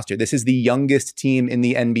on the roster, this is the youngest team in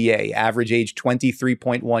the NBA, average age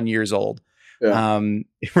 23.1 years old. Yeah.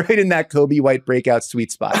 Right in that Coby White breakout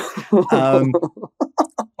sweet spot.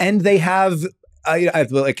 And they have,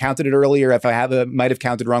 I counted it earlier. If I might have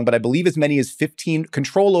counted wrong, but I believe as many as 15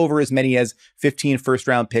 control over as many as 15 first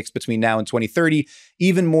round picks between now and 2030,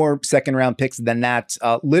 even more second round picks than that,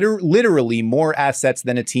 literally more assets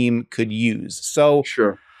than a team could use. So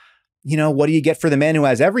sure. What do you get for the man who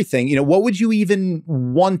has everything? What would you even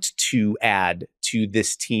want to add to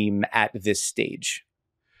this team at this stage?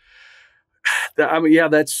 I mean, yeah,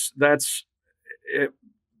 that's it.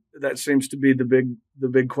 That seems to be the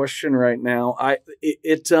big question right now. I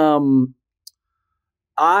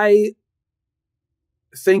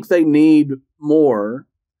think they need more.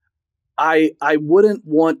 I wouldn't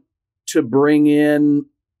want to bring in,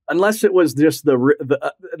 unless it was just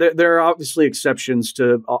there are obviously exceptions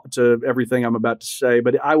to everything I'm about to say,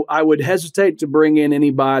 but I would hesitate to bring in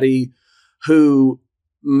anybody who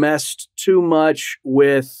messed too much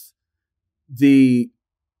with the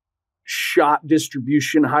shot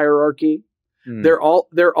distribution hierarchy. They're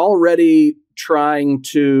already trying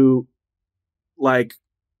to like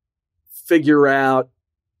figure out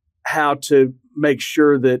how to make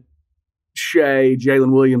sure that Shai,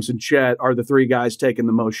 Jalen Williams, and Chet are the 3 guys taking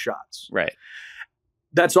the most shots. Right.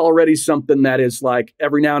 That's already something that is like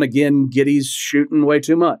every now and again, Giddey's shooting way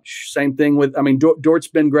too much. Same thing with, Dort's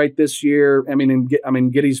been great this year.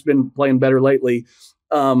 Giddey's been playing better lately.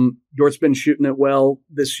 Dort's been shooting it well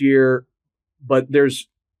this year, but there's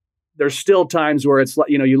still times where it's like,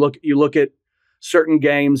 you look at certain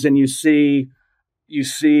games and you see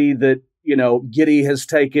that, Giddey has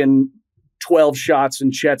taken 12 shots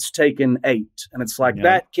and Chet's taken 8. And it's like,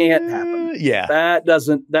 that can't happen. Yeah.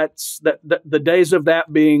 The days of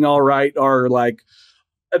that being all right are like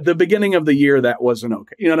at the beginning of the year, that wasn't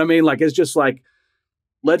okay. You know what I mean? Like, it's just like,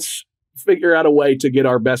 let's figure out a way to get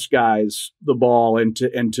our best guys the ball and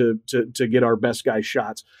to get our best guys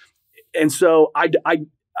shots. And so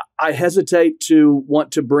I hesitate to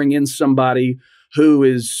want to bring in somebody who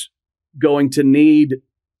is going to need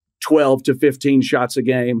 12 to 15 shots a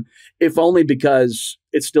game, if only because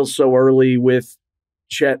it's still so early with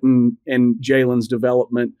Chet and Jalen's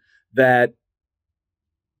development that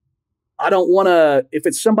I don't want to, if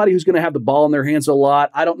it's somebody who's going to have the ball in their hands a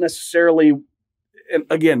lot, I don't necessarily, and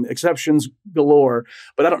again, exceptions galore,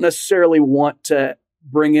 but I don't necessarily want to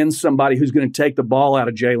bring in somebody who's going to take the ball out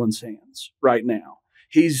of Jalen's hands right now.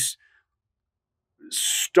 He's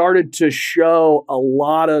started to show a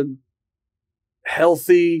lot of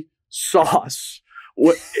healthy sauce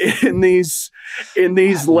in these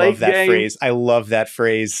late games. I love that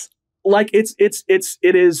phrase. Like it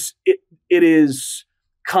is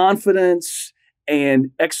confidence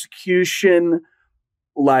and execution,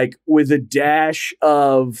 like with a dash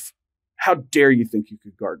of how dare you think you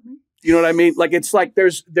could guard me? You know what I mean? Like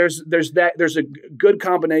there's a good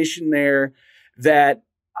combination there that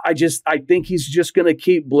I think he's just going to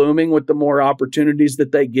keep blooming with the more opportunities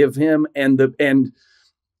that they give him, and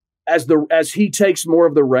as he takes more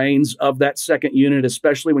of the reins of that second unit,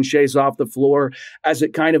 especially when Shai's off the floor, as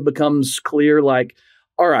it kind of becomes clear, like,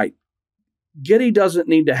 all right, Giddey doesn't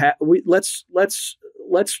need to have. Let's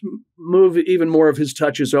move even more of his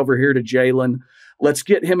touches over here to Jalen. Let's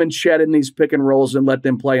get him and Chet in these pick and rolls and let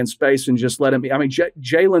them play in space and just let him be. I mean,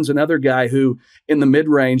 Jalen's another guy who in the mid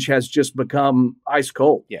range has just become ice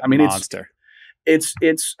cold. Yeah, I mean, monster. It's.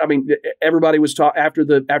 I mean, everybody was talking after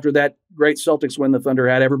that great Celtics win the Thunder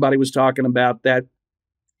had. Everybody was talking about that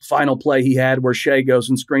final play he had where Shai goes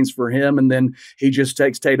and screens for him, and then he just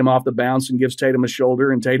takes Tatum off the bounce and gives Tatum a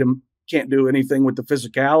shoulder, and Tatum can't do anything with the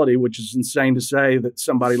physicality, which is insane to say that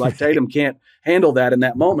somebody like Tatum can't handle that in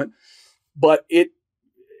that moment. But it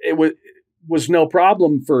was no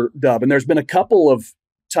problem for Dub. And there's been a couple of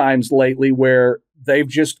times lately where they've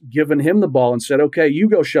just given him the ball and said, okay, you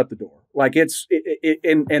go shut the door. Like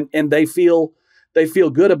and they feel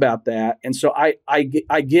good about that. And so I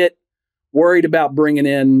get worried about bringing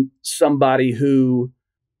in somebody who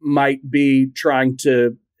might be trying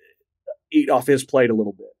to eat off his plate a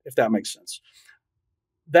little bit, if that makes sense.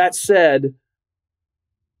 That said,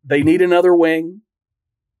 they need another wing.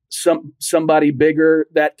 Somebody bigger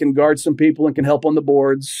that can guard some people and can help on the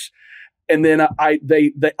boards. And then I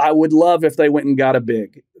would love if they went and got a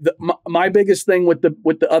big. My biggest thing with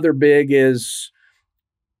the other big is,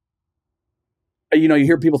 you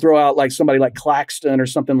hear people throw out like somebody like Claxton or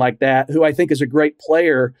something like that, who I think is a great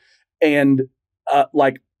player and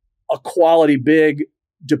like a quality big,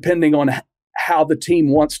 depending on how the team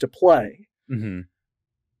wants to play. Mm-hmm.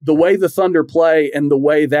 The way the Thunder play and the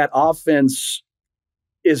way that offense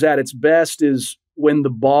is at its best is when the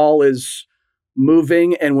ball is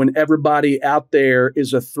moving and when everybody out there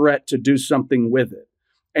is a threat to do something with it.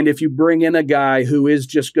 And if you bring in a guy who is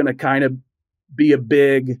just going to kind of be a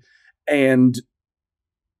big and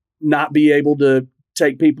not be able to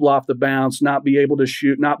take people off the bounce, not be able to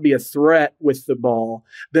shoot, not be a threat with the ball,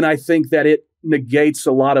 then I think that it negates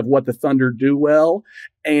a lot of what the Thunder do well.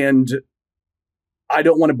 And I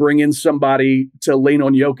don't want to bring in somebody to lean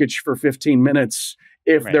on Jokic for 15 minutes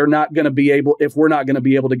if right. we're not going to be able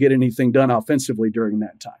to get anything done offensively during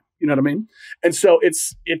that time. You know what I mean? And so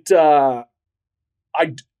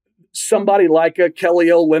somebody like a Kelly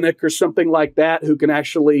Olynyk or something like that who can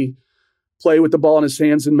actually play with the ball in his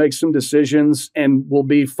hands and make some decisions and will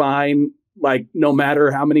be fine, like no matter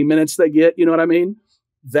how many minutes they get. You know what I mean?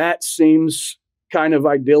 That seems kind of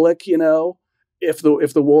idyllic, If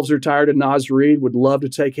the Wolves are tired of Naz Reid, would love to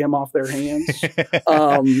take him off their hands.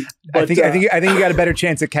 But I think you got a better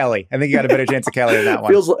chance at Kelly. I think you got a better chance at Kelly in that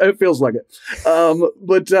one. It feels like it.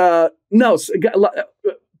 No,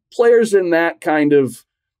 players in that kind of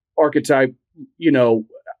archetype,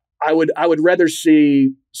 I would rather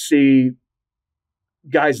see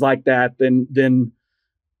guys like that than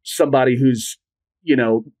somebody who's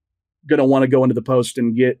going to want to go into the post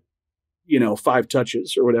and get 5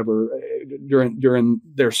 touches or whatever during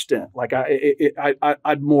their stint. Like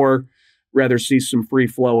I'd more rather see some free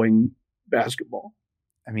flowing basketball.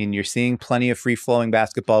 I mean, you're seeing plenty of free-flowing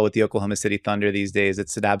basketball with the Oklahoma City Thunder these days.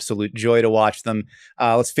 It's an absolute joy to watch them.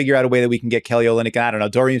 Let's figure out a way that we can get Kelly Olynyk and, I don't know,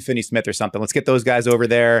 Dorian Finney-Smith or something. Let's get those guys over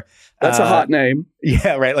there. That's a hot name.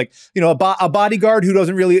 Yeah, right. Like, a bodyguard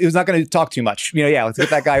who's not going to talk too much. Let's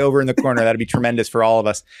get that guy over in the corner. That'd be tremendous for all of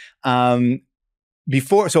us.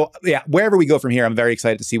 Wherever we go from here, I'm very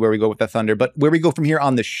excited to see where we go with the Thunder. But where we go from here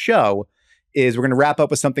on the show is we're going to wrap up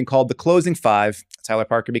with something called the Closing Five, Tyler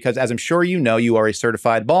Parker, because as I'm sure you are a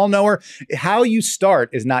certified ball knower. How you start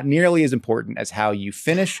is not nearly as important as how you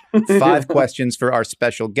finish. 5 questions for our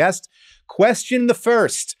special guest. Question the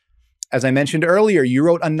first. As I mentioned earlier, you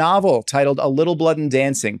wrote a novel titled A Little Blood and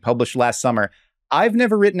Dancing, published last summer. I've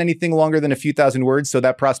never written anything longer than a few thousand words, so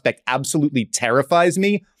that prospect absolutely terrifies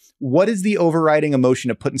me. What is the overriding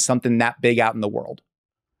emotion of putting something that big out in the world?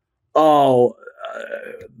 Oh,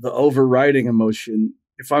 the overriding emotion,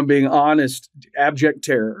 if I'm being honest, abject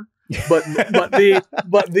terror. But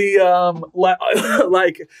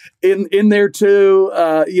like in there too,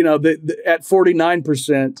 at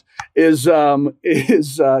 49% is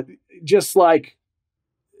just like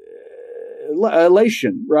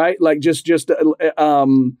elation, right? Like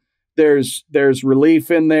there's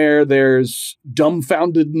relief in there. There's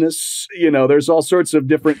dumbfoundedness. There's all sorts of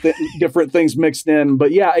different things mixed in.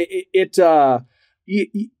 But yeah,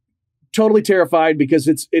 totally terrified because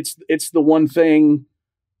it's the one thing.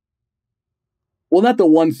 Well, not the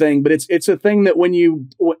one thing, but it's a thing that when you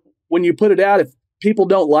put it out, if people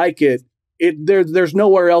don't like it, there's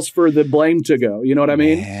nowhere else for the blame to go. You know what I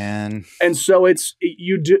mean? Man. And so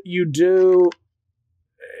you do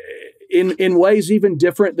in ways even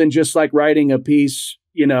different than just like writing a piece,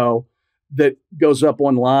 that goes up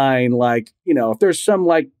online. Like, if there's some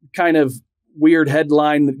like kind of weird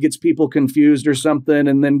headline that gets people confused or something,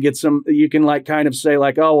 and then you can like kind of say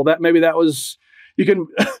like, oh, well, that was. You can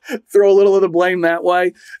throw a little of the blame that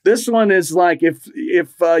way. This one is like if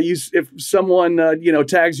someone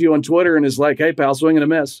tags you on Twitter and is like, "Hey pal, swing and a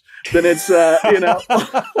miss," then it's like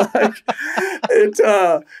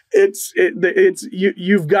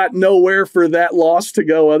you've got nowhere for that loss to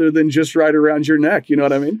go other than just right around your neck. You know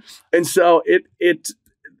what I mean? And so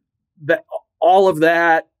that all of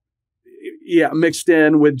that, mixed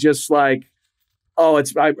in with just like, oh,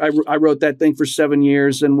 I wrote that thing for 7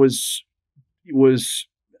 years and was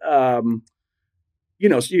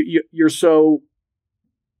you're so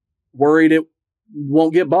worried it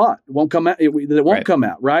won't get bought, it won't come out, that it won't come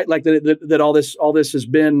out, right? Like that all this has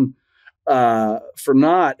been for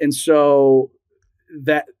naught. And so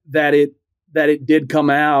that it did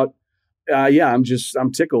come out. I'm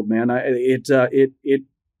tickled, man. It's the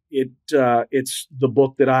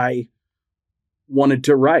book that I wanted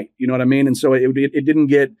to write. You know what I mean? And so it didn't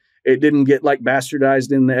get like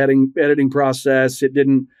bastardized in the editing process. I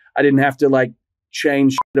didn't have to like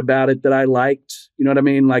change shit about it that I liked. You know what I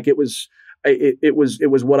mean? Like it was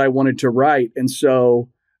what I wanted to write. And so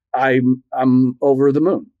I'm over the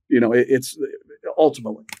moon. It's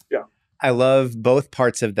ultimately, yeah. I love both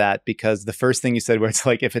parts of that, because the first thing you said, where it's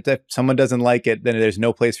like, if someone doesn't like it, then there's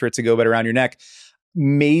no place for it to go but around your neck.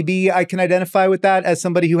 Maybe I can identify with that as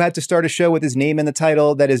somebody who had to start a show with his name in the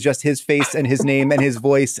title that is just his face and his name and his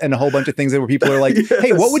voice and a whole bunch of things where people are like, yes.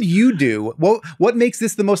 Hey, what would you do? What makes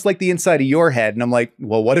this the most like the inside of your head? And I'm like,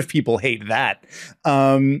 well, what if people hate that?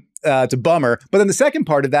 It's a bummer. But then the second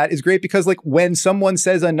part of that is great, because like when someone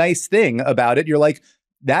says a nice thing about it, you're like,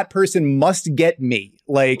 that person must get me.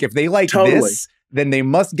 Like if they like this, then they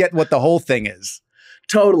must get what the whole thing is.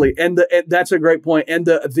 Totally. And that's a great point. And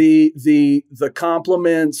the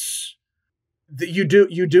compliments that you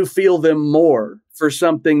do feel them more for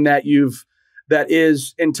something that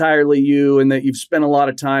is entirely you and that you've spent a lot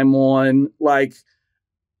of time on. Like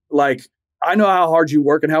I know how hard you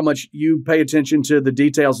work and how much you pay attention to the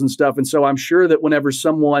details and stuff. And so I'm sure that whenever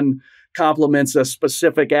someone compliments a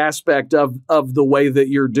specific aspect of the way that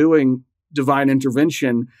you're doing Devine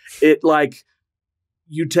Intervention, it like,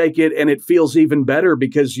 you take it and it feels even better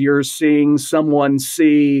because you're seeing someone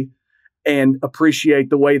see and appreciate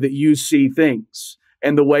the way that you see things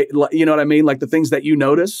and the way, you know what I mean? Like the things that you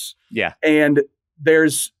notice. Yeah. And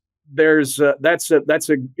it's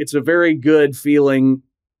a very good feeling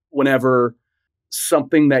whenever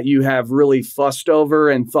something that you have really fussed over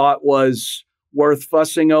and thought was worth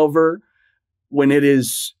fussing over, when it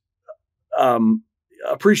is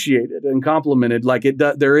appreciated and complimented. Like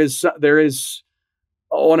there is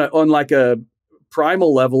on like a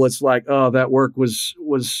primal level, it's like, oh, that work was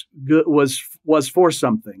good, was for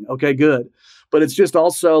something. Okay, good. But it's just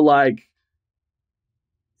also like,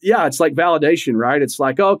 yeah, it's like validation, right? It's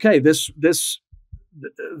like, okay, this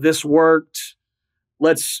worked.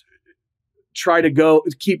 Let's try to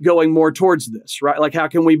keep going more towards this, right? Like, how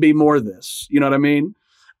can we be more this? You know what I mean?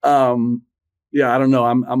 Yeah, I don't know.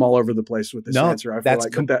 I'm all over the place with this answer. I feel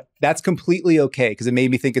that's completely okay, because it made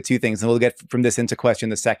me think of two things, and we'll get from this into question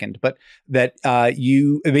in a second. But that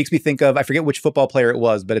it makes me think of, I forget which football player it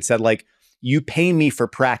was, but it said like, you pay me for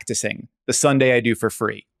practicing the Sunday I do for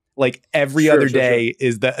free. Like every other day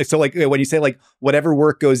is so like when you say like whatever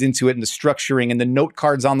work goes into it and the structuring and the note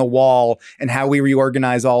cards on the wall and how we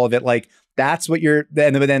reorganize all of it, like that's what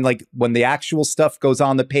then like when the actual stuff goes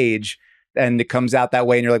on the page and it comes out that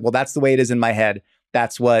way, and you're like, well, that's the way it is in my head.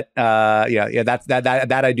 That's what, that's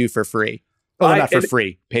that I do for free. Well, not for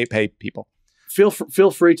free. Pay people. Feel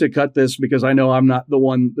free to cut this, because I know I'm not the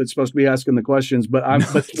one that's supposed to be asking the questions. But I'm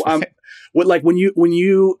like when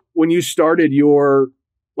you started your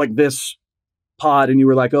like this pod, and you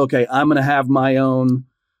were like, okay, I'm going to have my own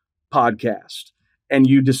podcast, and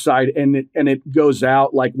you decide, and it goes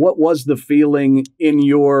out. Like, what was the feeling in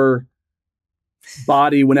your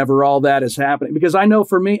body whenever all that is happening? Because I know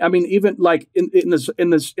for me, I mean, even like in this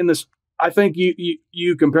I think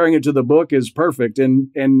you comparing it to the book is perfect.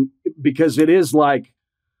 And because it is like,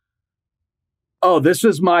 oh, this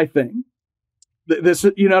is my thing. This,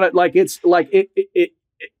 you know, like it's like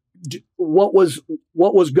what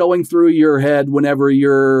was going through your head whenever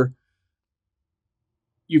you've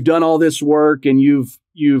done all this work and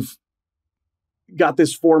you've got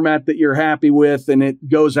this format that you're happy with and it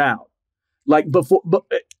goes out like before, but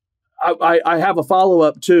I have a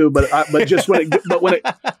follow-up too, but just when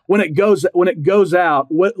it goes out,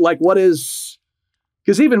 what is,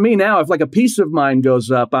 because even me now, if like a piece of mine goes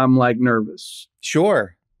up, I'm like nervous.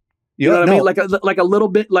 Sure. You know what I mean? Like a little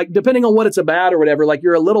bit, like depending on what it's about or whatever, like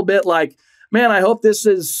you're a little bit like, man, I hope this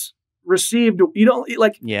is received. You don't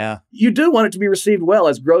like, you do want it to be received well,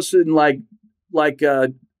 as gross and like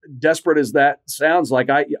desperate as that sounds. Like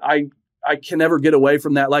I can never get away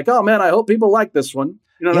from that. Like, oh man, I hope people like this one.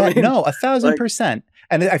 You know what I mean? No, 1,000%.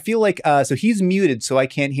 And I feel like, so he's muted, so I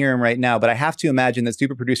can't hear him right now, but I have to imagine that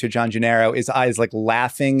super producer John Gennaro is like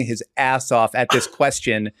laughing his ass off at this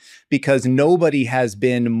question, because nobody has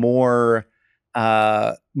been more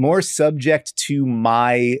subject to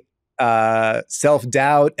my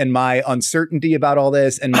self-doubt and my uncertainty about all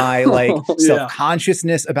this and my like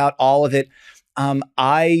self-consciousness about all of it. When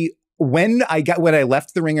I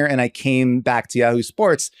left the Ringer and I came back to Yahoo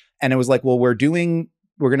Sports, and it was like, well, we're going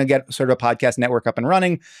to get sort of a podcast network up and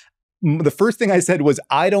running. The first thing I said was,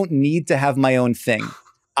 I don't need to have my own thing.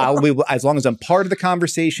 As long as I'm part of the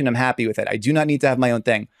conversation, I'm happy with it. I do not need to have my own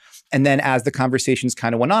thing. And then as the conversations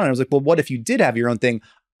kind of went on, I was like, well, what if you did have your own thing?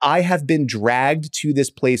 I have been dragged to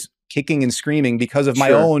this place kicking and screaming because of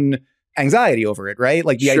my own anxiety over it, right?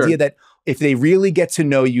 Like the idea that if they really get to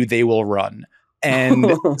know you, they will run.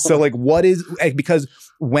 And so like, because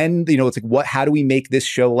when, you know, it's like, how do we make this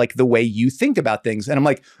show like the way you think about things? And I'm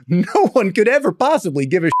like, no one could ever possibly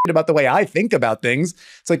give a shit about the way I think about things.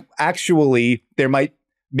 It's like, actually,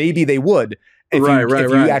 maybe they would if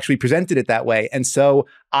you actually presented it that way. And so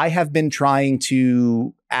I have been trying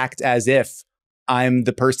to act as if I'm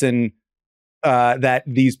the person that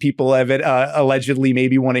these people have allegedly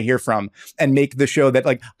maybe want to hear from, and make the show that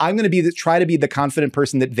like, I'm going to try to be the confident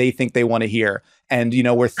person that they think they want to hear. And, you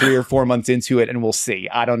know, we're 3 or 4 months into it and we'll see.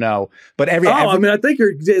 I don't know. But I mean, I think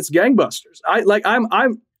it's gangbusters.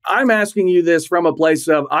 I'm asking you this from a place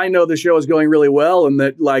of, I know the show is going really well and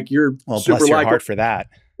that like you're super bless your heart for that.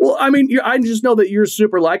 Well, I mean, I just know that you're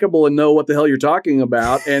super likable and know what the hell you're talking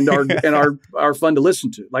about and are fun to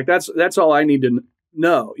listen to. Like that's all I need to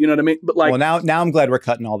know. You know what I mean? But like, well, now I'm glad we're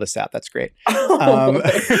cutting all this out. That's great.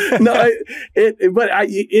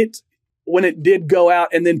 When it did go out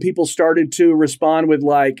and then people started to respond with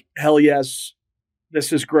like, hell yes,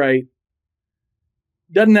 this is great.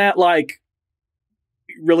 Doesn't that like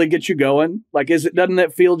really get you going? Like, doesn't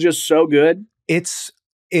that feel just so good? It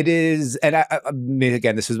is. And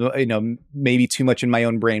again, this is, you know, maybe too much in my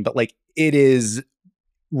own brain, but like, it is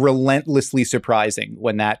relentlessly surprising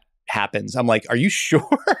when that happens. I'm like, are you sure?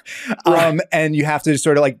 And you have to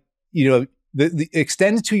sort of like, you know, the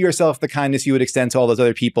extend to yourself the kindness you would extend to all those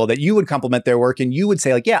other people, that you would compliment their work and you would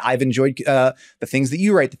say like, yeah, I've enjoyed the things that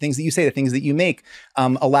you write, the things that you say, the things that you make.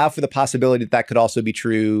 Allow for the possibility that could also be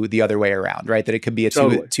true the other way around, right? That it could be a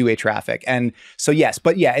two-way traffic. And so yes,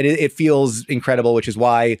 but yeah, it feels incredible, which is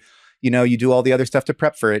why, you know, you do all the other stuff to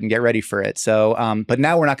prep for it and get ready for it. So, but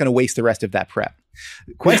now we're not going to waste the rest of that prep.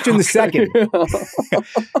 Question the second.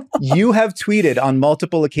 You have tweeted on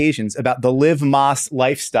multiple occasions about the Liv Moss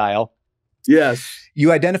lifestyle. Yes.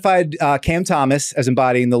 You identified Cam Thomas as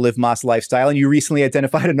embodying the Liv Moss lifestyle, and you recently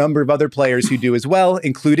identified a number of other players who do as well,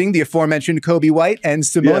 including the aforementioned Coby White and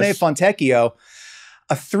Simone Fontecchio.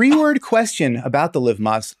 A 3-word question about the Liv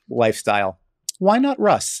Moss lifestyle. Why not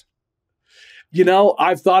Russ? You know,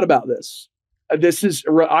 I've thought about this. I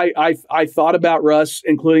thought about Russ,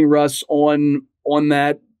 including Russ on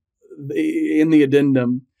that in the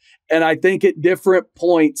addendum. And I think at different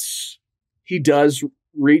points, he does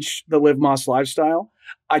reach the Liv Moss lifestyle.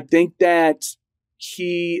 I think that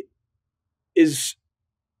he is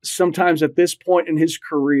sometimes at this point in his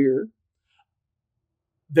career,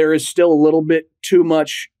 there is still a little bit too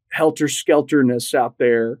much helter-skelterness out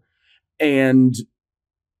there. And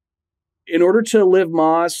in order to Liv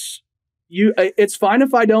Moss, it's fine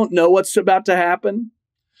if I don't know what's about to happen,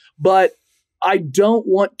 but I don't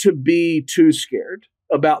want to be too scared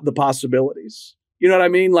about the possibilities. You know what I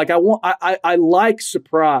mean? Like I like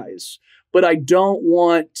surprise, but I don't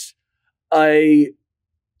want a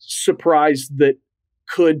surprise that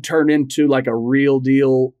could turn into like a real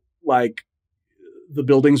deal, like the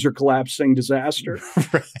buildings are collapsing disaster.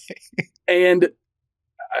 Right. And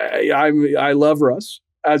I love Russ,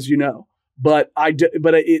 as you know, but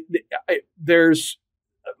there's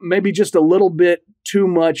maybe just a little bit too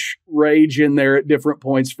much rage in there at different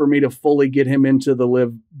points for me to fully get him into the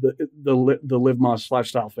Liv Moss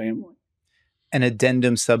lifestyle family. An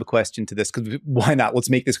addendum sub question to this, because why not? Let's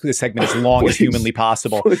make this segment as long as humanly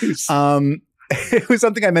possible. It was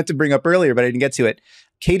something I meant to bring up earlier, but I didn't get to it.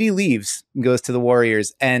 KD leaves and goes to the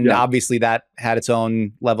Warriors. And obviously that had its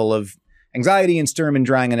own level of anxiety and sturm and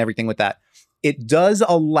drang and everything with that. It does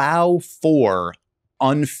allow for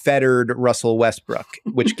unfettered Russell Westbrook,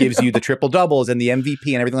 which gives you the triple doubles and the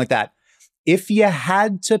MVP and everything like that. If you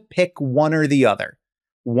had to pick one or the other,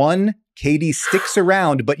 one, KD sticks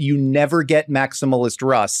around, but you never get maximalist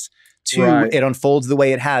Russ. Two, it unfolds the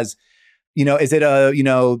way it has. Is it a,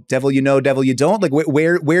 devil devil you don't? Like,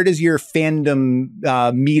 where does your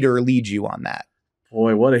fandom meter lead you on that?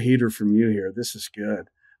 Boy, what a heater from you here. This is good.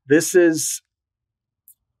 This is,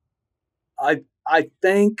 I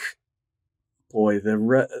think, boy,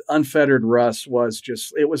 the unfettered Russ was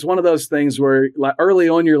just, it was one of those things where like early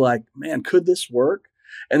on, you're like, man, could this work?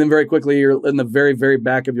 And then very quickly, you're in the very, very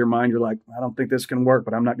back of your mind. You're like, I don't think this can work,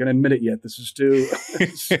 but I'm not going to admit it yet. This is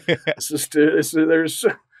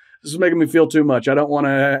making me feel too much. I don't want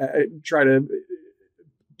to try to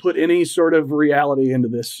put any sort of reality into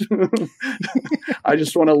this. I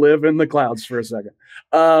just want to live in the clouds for a second.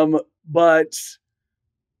 But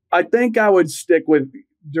I think I would stick with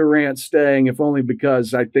Durant staying, if only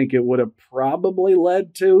because I think it would have probably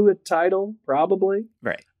led to a title, probably.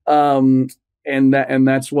 Right. And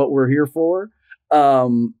that's what we're here for.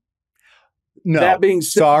 No, that being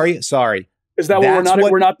said, sorry. Is that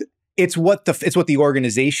what we're not? It's what the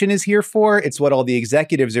organization is here for. It's what all the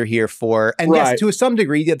executives are here for. And yes, to some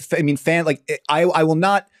degree, I mean, I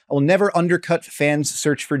will never undercut fans'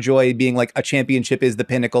 search for joy being like a championship is the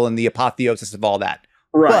pinnacle and the apotheosis of all that.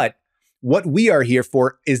 Right. But what we are here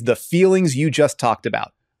for is the feelings you just talked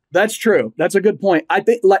about. That's true. That's a good point. I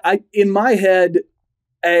think in my head,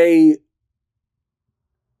 a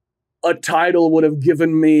title would have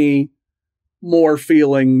given me more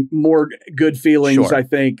good feelings, sure, I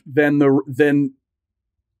think, than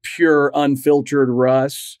pure unfiltered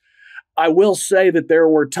Russ. I will say that there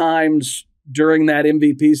were times during that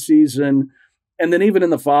MVP season, and then even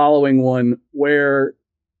in the following one, where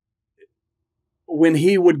when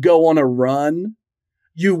he would go on a run,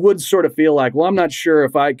 you would sort of feel like, well, I'm not sure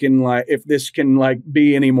if this can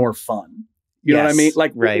be any more fun. You know what I mean?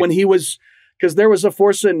 Like when he was, because there was a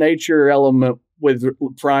force of nature element with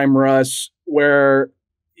prime Russ where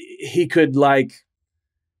he could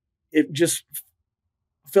it just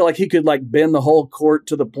felt like he could bend the whole court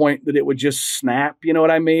to the point that it would just snap. You know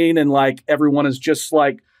what I mean? And everyone is just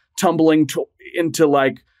tumbling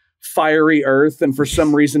into fiery earth. And for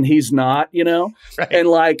some reason he's not, right. And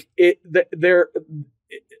there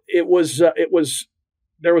was a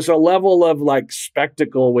level of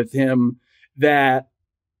spectacle with him that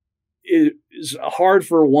is hard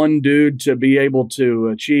for one dude to be able to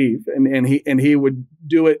achieve. And he would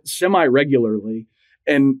do it semi-regularly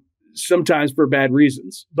and sometimes for bad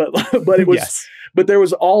reasons. But it was, yes. But there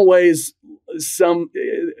was always some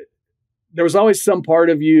part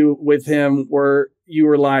of you with him where you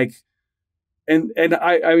were and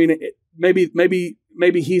I mean, maybe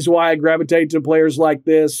he's why I gravitate to players like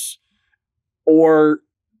this, or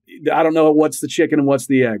I don't know what's the chicken and what's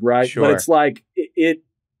the egg, right? Sure. But it's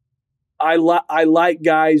I like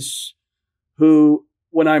guys who,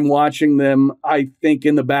 when I'm watching them, I think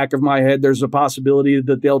in the back of my head, there's a possibility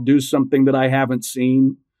that they'll do something that I haven't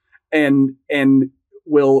seen and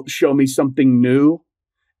will show me something new.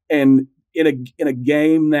 And in a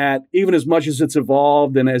game that, even as much as it's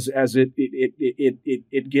evolved and as it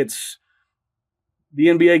gets, the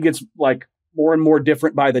NBA gets more and more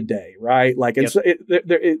different by the day, right? Yep.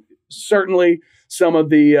 Certainly some of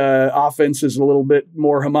the offense is a little bit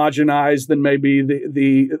more homogenized than maybe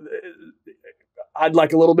the I'd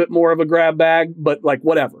like a little bit more of a grab bag, but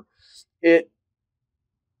whatever.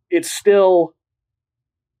 It's still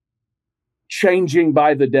changing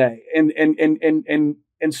by the day. And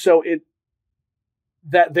so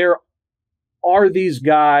that there are these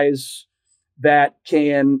guys that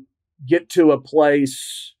can get to a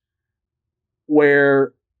place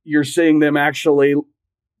where you're seeing them actually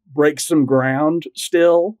break some ground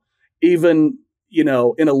still, even, in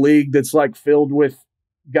a league that's filled with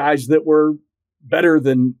guys that were better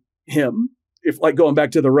than him. If going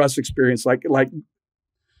back to the Russ experience, LeBron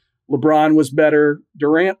was better,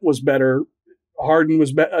 Durant was better, Harden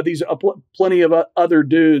was better. Plenty of other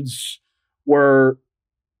dudes were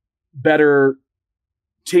better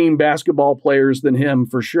team basketball players than him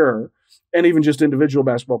for sure. And even just individual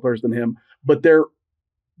basketball players than him. But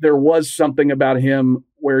there was something about him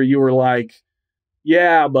where you were like,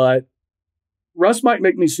 yeah, but Russ might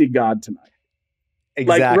make me see God tonight.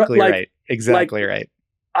 Exactly right. Exactly right.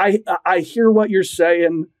 I hear what you're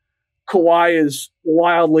saying. Kawhi is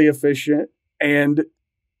wildly efficient. And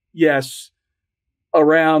yes,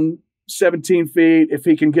 around 17 feet, if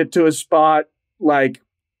he can get to a spot, like,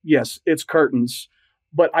 yes, it's curtains.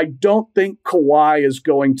 But I don't think Kawhi is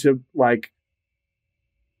going to, like,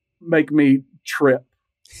 make me trip.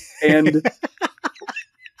 And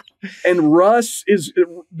and Russ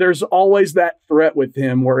there's always that threat with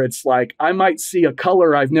him where it's like, I might see a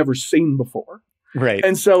color I've never seen before. Right.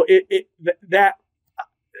 And so that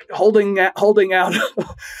holding out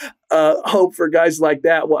hope for guys like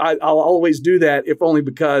that. Well, I'll always do that, if only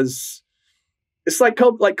because it's like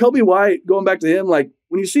Coby White, going back to him, like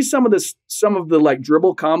when you see some of the like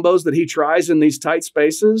dribble combos that he tries in these tight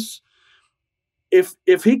spaces, if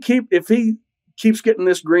he keeps getting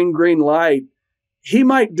this green light, he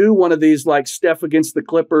might do one of these like Steph against the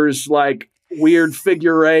Clippers, like weird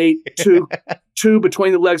figure eight, two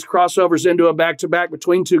between the legs crossovers into a back-to-back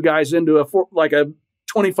between two guys into a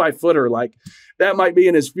 25-footer. Like that might be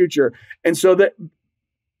in his future. And so that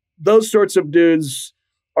those sorts of dudes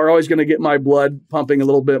are always going to get my blood pumping a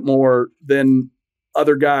little bit more than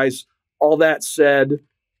other guys. All that said,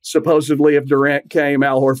 supposedly if Durant came,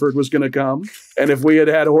 Al Horford was going to come. And if we had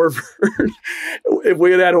Horford,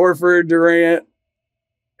 Durant,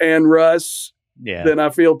 and Russ, then I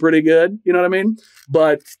feel pretty good. You know what I mean?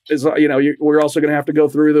 But as you know, we're also going to have to go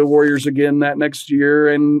through the Warriors again that next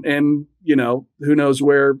year, and you know, who knows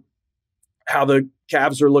how the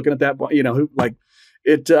Cavs are looking at that point. You know,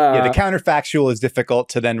 the counterfactual is difficult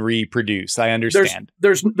to then reproduce. I understand.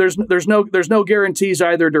 There's no guarantees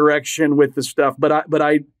either direction with the stuff, but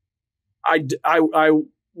I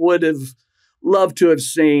would have loved to have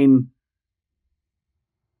seen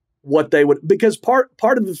what they would, because part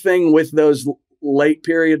of the thing with those late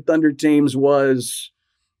period Thunder teams was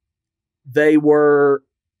there were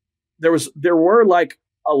like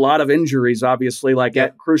a lot of injuries, obviously, like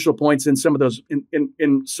at crucial points in some of those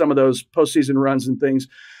in some of those postseason runs and things,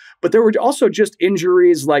 but there were also just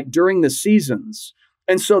injuries like during the seasons,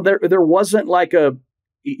 and so there wasn't like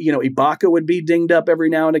Ibaka would be dinged up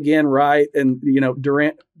every now and again, right? And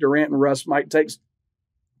Durant and Russ might take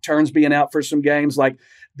turns being out for some games. Like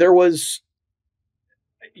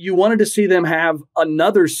you wanted to see them have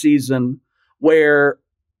another season where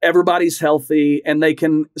everybody's healthy and they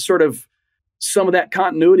can sort of, some of that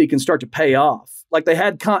continuity can start to pay off. Like they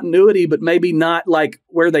had continuity, but maybe not like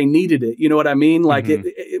where they needed it. You know what I mean? Like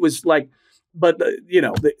it was like, but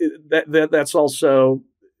that's also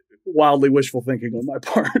wildly wishful thinking on my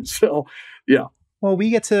part. So, yeah. Well,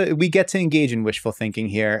 we get to engage in wishful thinking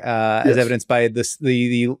here, as evidenced by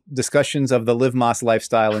the discussions of the Liv Moss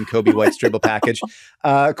lifestyle and Coby White's dribble package.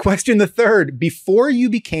 Question the third: before you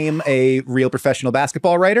became a real professional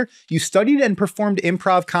basketball writer, you studied and performed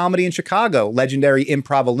improv comedy in Chicago, legendary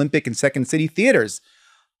Improv Olympic and Second City theaters.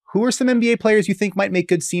 Who are some NBA players you think might make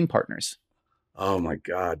good scene partners? Oh my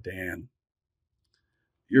God, Dan,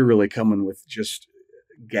 you're really coming with just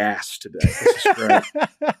gas today. This is great.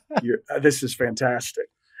 This is fantastic.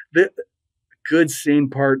 Good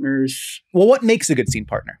scene partners. Well, what makes a good scene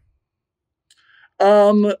partner?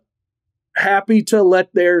 Happy to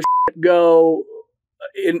let their go,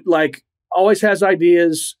 in like always has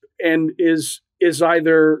ideas and is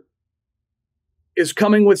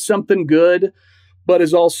coming with something good, but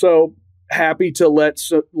is also happy to let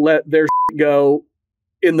their go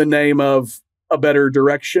in the name of a better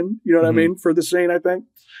direction. You know what I mean? For the scene, I think.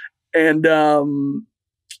 And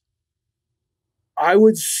I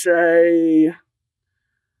would say,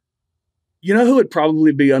 who would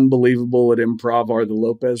probably be unbelievable at improv are the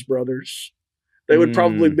Lopez brothers. They would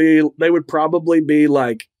probably be like, they would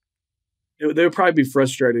probably be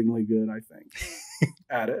frustratingly good, I think,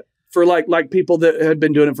 at it. For like people that had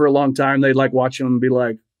been doing it for a long time, they'd like watch them and be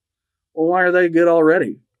like, well, why are they good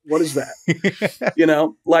already? What is that?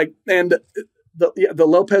 And the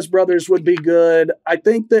Lopez brothers would be good. I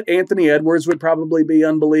think that Anthony Edwards would probably be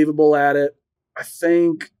unbelievable at it. I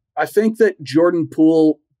think that Jordan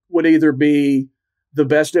Poole would either be the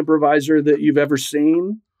best improviser that you've ever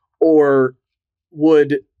seen or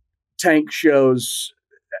would tank shows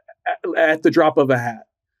at the drop of a hat.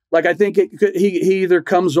 Like, I think he either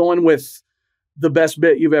comes on with the best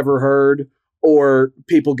bit you've ever heard or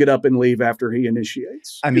people get up and leave after he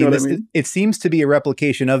initiates. I mean, it seems to be a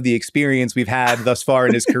replication of the experience we've had thus far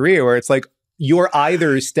in his career, where it's like, you're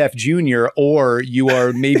either Steph Jr. or you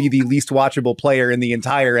are maybe the least watchable player in the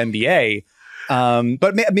entire NBA.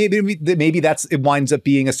 But maybe it winds up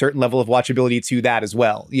being a certain level of watchability to that as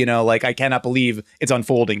well. You know, like I cannot believe it's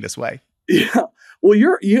unfolding this way. Yeah. Well,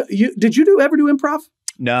 did you ever do improv?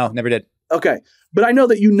 No, never did. Okay. But I know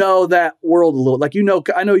that you know that world a little. Like,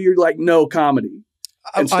 I know you're like, no comedy.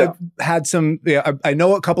 I've had some, I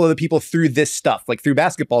know a couple of the people through this stuff, like through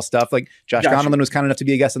basketball stuff, like Josh Gondelman was kind enough to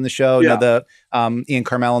be a guest on the show. Yeah. You know, the Ian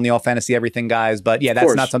Carmel and the All Fantasy Everything guys. But yeah,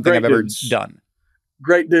 that's not something I've ever done.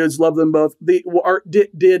 Great dudes. Love them both.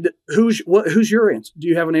 Who's your answer? Do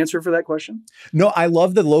you have an answer for that question? No, I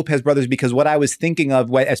love the Lopez brothers because what I was thinking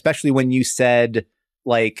of, especially when you said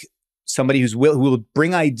like somebody who will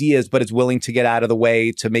bring ideas, but is willing to get out of the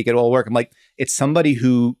way to make it all work. I'm like, it's somebody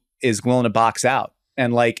who is willing to box out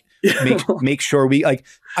and like make sure we like,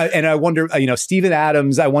 and I wonder, Steven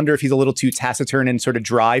Adams, I wonder if he's a little too taciturn and sort of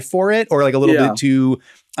dry for it or like a little bit too,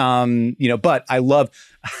 but I love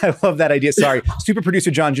that idea. Sorry. Super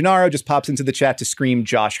producer John Gennaro just pops into the chat to scream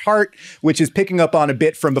Josh Hart, which is picking up on a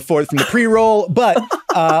bit from the pre-roll, but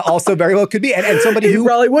also very well could be. And somebody who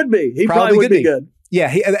probably would be. He probably would be good. Yeah,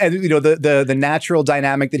 the natural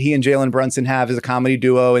dynamic that he and Jalen Brunson have as a comedy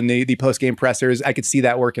duo in the post game pressers, I could see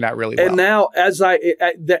that working out really well. And now,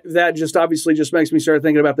 that just obviously just makes me start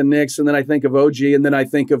thinking about the Knicks, and then I think of OG, and then I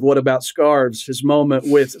think of what about Scarves, his moment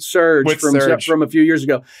with Serge from a few years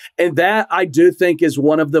ago, and that I do think is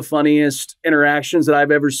one of the funniest interactions that I've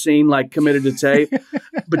ever seen, like committed to tape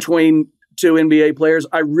between two NBA players.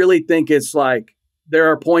 I really think it's like there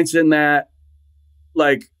are points in that,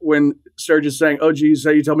 like when Serge is saying, "Oh, geez,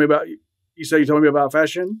 you told me about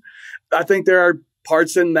fashion." I think there are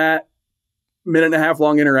parts in that minute and a half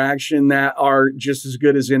long interaction that are just as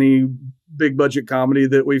good as any big budget comedy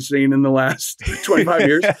that we've seen in the last 25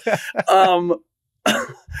 years.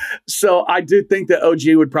 So I do think that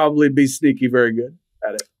OG would probably be sneaky very good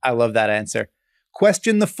at it. I love that answer.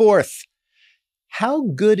 Question the fourth. How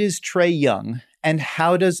good is Trae Young? And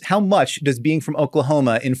how much does being from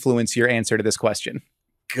Oklahoma influence your answer to this question?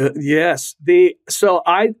 Good. Yes. So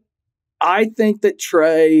I think that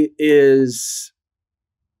Trae is.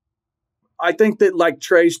 I think that like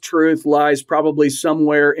Trae's truth lies probably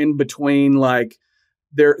somewhere in between. Like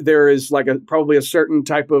there is like probably a certain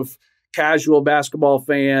type of casual basketball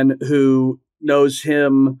fan who knows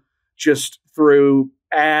him just through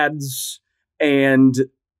ads and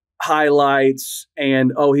highlights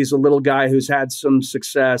and he's a little guy who's had some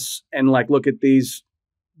success and like look at these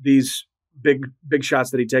big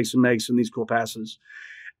shots that he takes and makes and these cool passes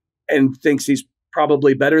and thinks he's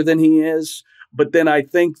probably better than he is. But then I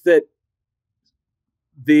think that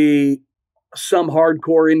some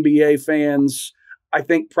hardcore NBA fans I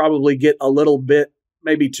think probably get a little bit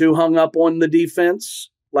maybe too hung up on the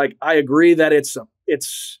defense. Like I agree that it's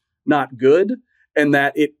not good and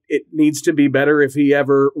that it needs to be better if he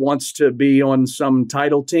ever wants to be on some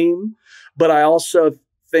title team. But I also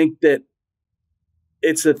think that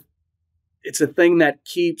it's a thing that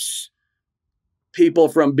keeps people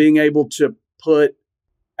from being able to put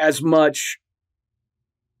as much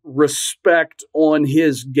respect on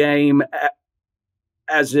his game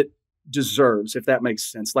as it deserves, if that makes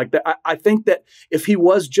sense. Like I think that if he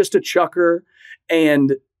was just a chucker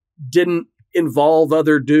and didn't involve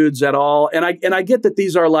other dudes at all. And I get that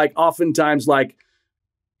these are like oftentimes like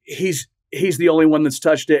he's the only one that's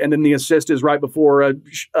touched it. And then the assist is right before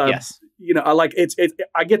yes. I like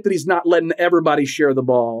I get that he's not letting everybody share the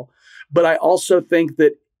ball, but I also think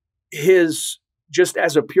that just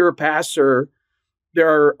as a pure passer,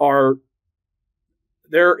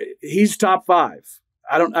 he's top 5.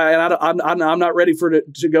 I'm not ready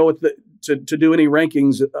to go with to do any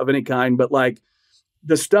rankings of any kind, but like,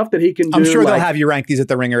 the stuff that he can do. I'm sure they'll have you rank these at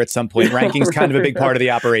the Ringer at some point. Ranking's kind of a big part of the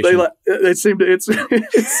operation. It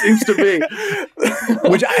seems to be.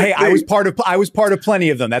 Which I was part of plenty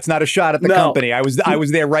of them. That's not a shot at the company. I was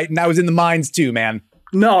there right, and I was in the mines too, man.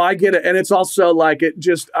 No, I get it, and it's also like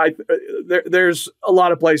there's a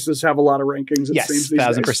lot of places have a lot of rankings. It seems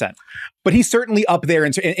 1,000%. But he's certainly up there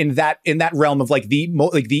in that realm of like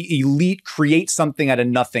the elite create something at a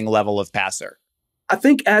nothing level of passer. I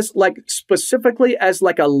think specifically as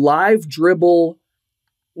like a live dribble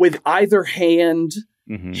with either hand,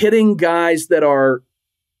 hitting guys that are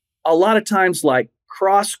a lot of times like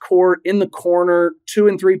cross court in the corner, 2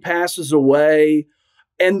 and 3 passes away,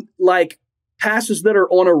 and like passes that are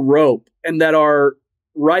on a rope and that are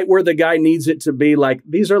right where the guy needs it to be. Like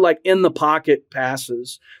these are like in the pocket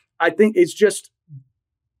passes. I think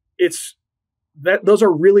those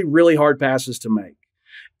are really, really hard passes to make.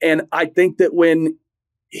 And I think that when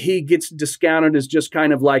he gets discounted as just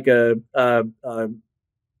kind of like a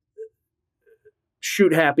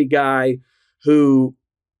shoot happy guy who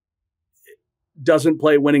doesn't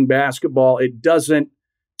play winning basketball. It doesn't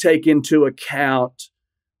take into account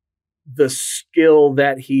the skill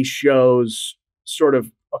that he shows sort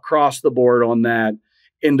of across the board on that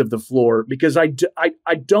end of the floor, because I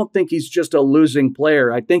don't think he's just a losing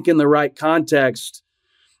player. I think in the right context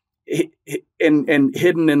and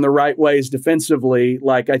hidden in the right ways defensively,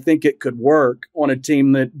 like I think it could work on a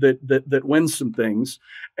team that wins some things.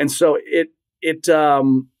 And so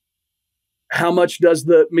how much does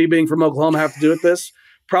me being from Oklahoma have to do with this?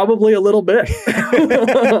 Probably a little bit.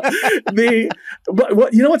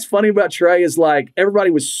 But what's funny about Trey is like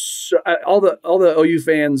everybody was all the OU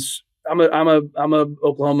fans. I'm a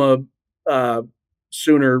Oklahoma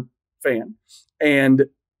Sooner fan, and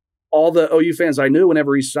all the OU fans I knew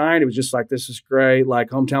whenever he signed, it was just like, this is great. Like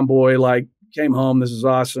hometown boy, like came home. This is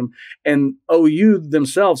awesome. And OU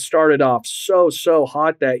themselves started off so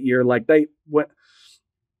hot that year. Like they went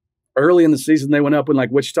early in the season, they went up when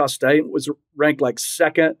like Wichita State was ranked like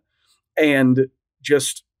second and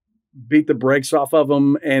just beat the brakes off of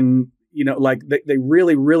them. And, like they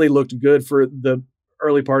really, really looked good for the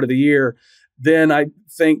early part of the year. Then I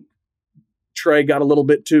think Trey got a little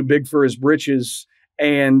bit too big for his britches,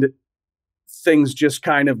 and things just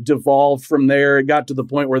kind of devolved from there. It got to the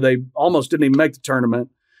point where they almost didn't even make the tournament.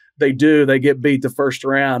 They get beat the first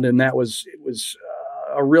round. And it was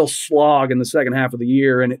a real slog in the second half of the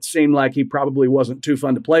year. And it seemed like he probably wasn't too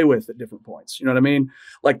fun to play with at different points. You know what I mean?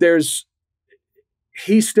 Like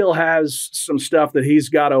he still has some stuff that he's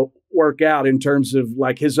got to work out in terms of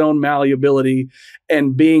like his own malleability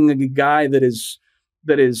and being a guy that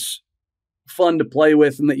is fun to play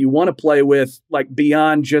with and that you want to play with, like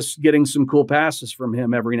beyond just getting some cool passes from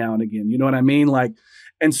him every now and again. You know what I mean? Like,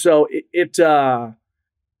 and so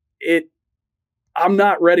I'm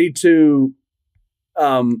not ready to,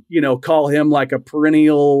 call him like a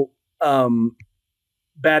perennial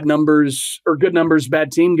bad numbers or good numbers,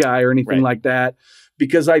 bad team guy or anything like that.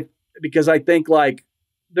 Because I think like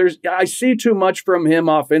I see too much from him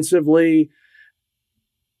offensively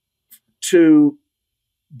to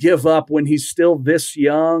give up when he's still this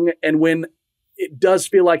young, and when it does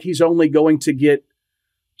feel like he's only going to get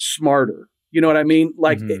smarter. You know what I mean?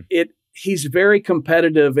 Like he's very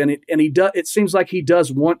competitive, and it seems like he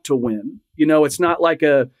does want to win. It's not like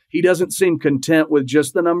he doesn't seem content with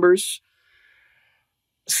just the numbers.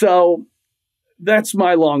 So that's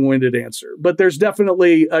my long-winded answer, but there's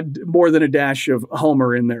definitely more than a dash of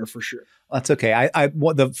Homer in there for sure. That's okay.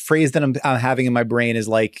 The phrase that I'm having in my brain is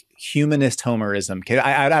like humanist Homerism. Okay,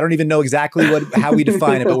 I don't even know exactly how we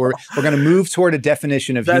define it, but we're going to move toward a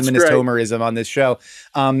definition of humanist Homerism on this show.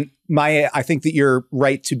 I think that you're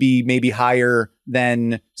right to be maybe higher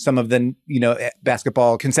than some of the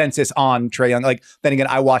basketball consensus on Trae Young. Like then again,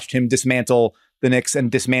 I watched him dismantle the Knicks and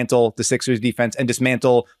dismantle the Sixers defense and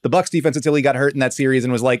dismantle the Bucks defense until he got hurt in that series,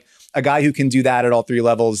 and was like a guy who can do that at all three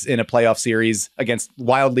levels in a playoff series against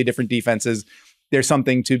wildly different defenses. There's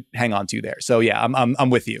something to hang on to there. So yeah, I'm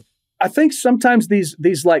with you. I think sometimes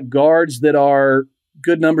these like guards that are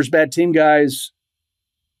good numbers, bad team guys,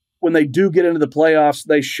 when they do get into the playoffs,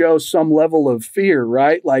 they show some level of fear,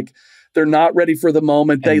 right? Like they're not ready for the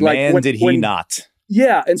moment. And did he not?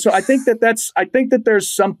 Yeah. And so I think that there's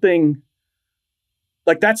something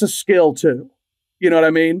like that's a skill too. You know what I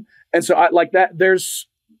mean? And so I like that.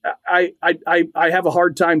 I have a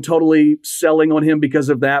hard time totally selling on him because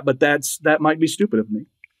of that, but that might be stupid of me.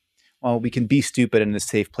 Well, we can be stupid in a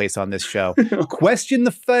safe place on this show. Question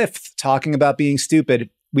the fifth, talking about being stupid.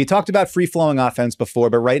 We talked about free-flowing offense before,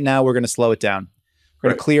 but right now we're going to slow it down. We're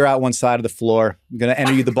going to clear out one side of the floor. I'm going to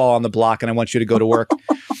enter you the ball on the block, and I want you to go to work.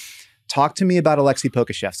 Talk to me about Alexei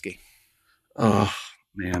Pokusevski. Oh,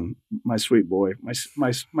 man, my sweet boy,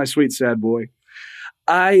 my sweet, sad boy.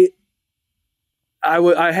 I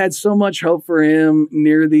had so much hope for him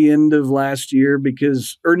near the end of last year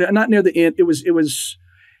not near the end. It was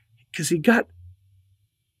because he got,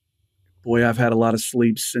 boy, I've had a lot of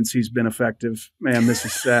sleeps since he's been effective. Man, this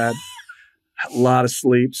is sad. A lot of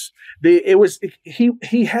sleeps.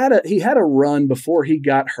 He had a run before he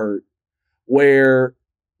got hurt where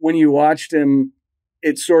when you watched him,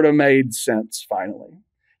 it sort of made sense finally.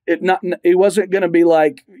 It wasn't going to be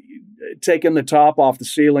like taking the top off the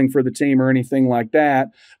ceiling for the team or anything like that,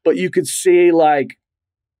 but you could see like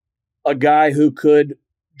a guy who could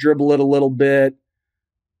dribble it a little bit,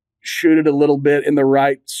 shoot it a little bit in the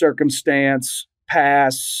right circumstance,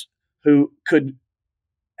 pass, who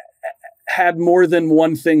had more than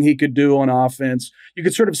one thing he could do on offense. You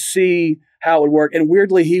could sort of see how it would work. And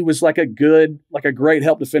weirdly, he was like a great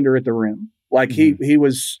help defender at the rim. Like he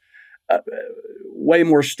was way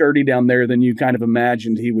more sturdy down there than you kind of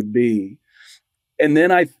imagined he would be. And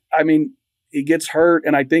then I mean, he gets hurt,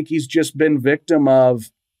 and I think he's just been victim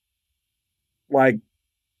of, like,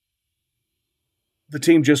 the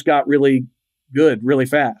team just got really good really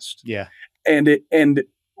fast. Yeah. And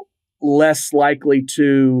less likely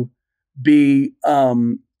to be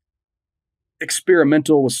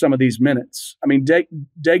experimental with some of these minutes. I mean,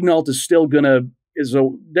 Daignault is still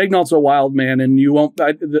Daignault's a wild man, and you won't,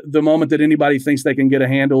 the moment that anybody thinks they can get a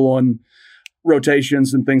handle on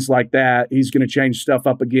rotations and things like that, he's going to change stuff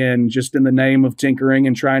up again, just in the name of tinkering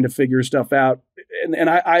and trying to figure stuff out. And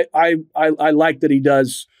I like that he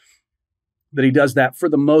does that for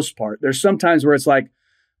the most part. There's some times where it's like,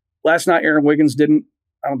 last night Aaron Wiggins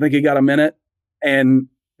I don't think he got a minute, and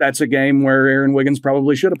that's a game where Aaron Wiggins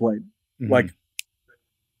probably should have played. Mm-hmm. Like,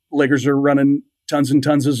 Lakers are running tons and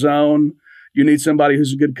tons of zone. You need somebody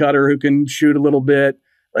who's a good cutter, who can shoot a little bit.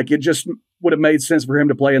 Like, it just would have made sense for him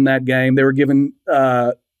to play in that game. They were giving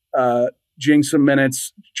Jing some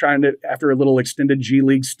minutes, trying to, after a little extended G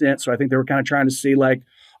League stint. So I think they were kind of trying to see, like,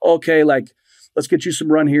 okay, like, let's get you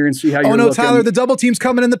some run here and see how you're looking. Tyler, the double team's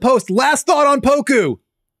coming in the post. Last thought on Poku.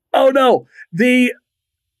 Oh, no.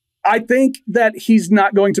 I think that he's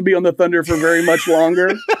not going to be on the Thunder for very much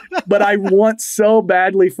longer, but I want so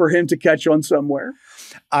badly for him to catch on somewhere.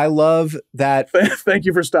 I love that. Thank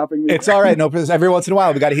you for stopping me. It's all right. No, every once in a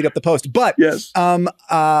while, we got to heat up the post. But yes.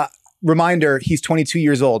 Reminder, he's 22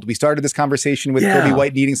 years old. We started this conversation with Coby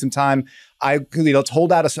White needing some time. Let's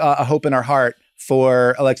hold out a hope in our heart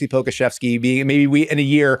for Alexei Pokusevski. Maybe in a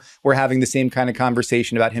year, we're having the same kind of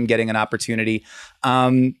conversation about him getting an opportunity.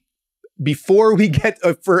 Before we get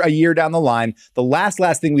for a year down the line, the last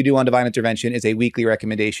thing we do on Devine Intervention is a weekly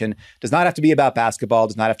recommendation. Does not have to be about basketball.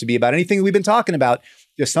 Does not have to be about anything we've been talking about.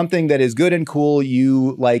 Just something that is good and cool,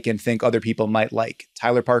 you like and think other people might like.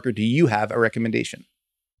 Tyler Parker, do you have a recommendation?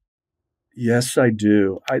 Yes, I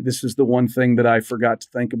do. This is the one thing that I forgot to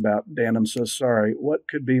think about. Dan, I'm so sorry. What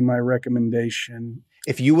could be my recommendation?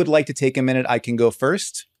 If you would like to take a minute, I can go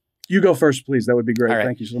first. You go first, please. That would be great. Right.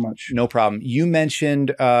 Thank you so much. No problem. You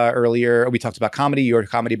mentioned earlier, we talked about comedy, your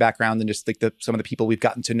comedy background, and just like some of the people we've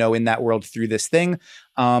gotten to know in that world through this thing.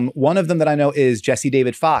 One of them that I know is Jesse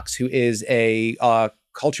David Fox, who is a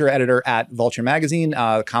culture editor at Vulture Magazine,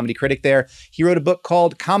 comedy critic there. He wrote a book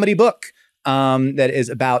called Comedy Book that is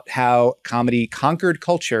about how comedy conquered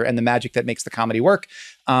culture and the magic that makes the comedy work.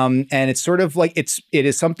 And it's sort of like, it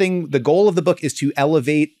is something, the goal of the book is to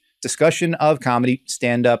elevate discussion of comedy,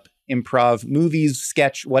 stand-up, improv, movies,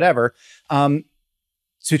 sketch, whatever, to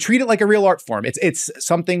treat it like a real art form. It's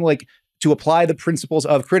something like to apply the principles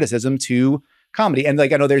of criticism to comedy. And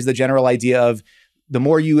like, I know there's the general idea of the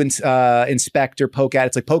more you inspect or poke at,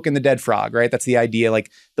 it's like poking the dead frog, right? That's the idea. Like,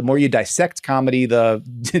 the more you dissect comedy, the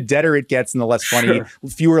deader it gets and the less funny,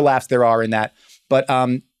 fewer laughs there are in that. But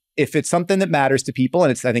if it's something that matters to people,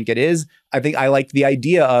 and I think it is, I think I like the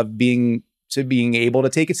idea of being able to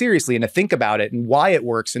take it seriously and to think about it and why it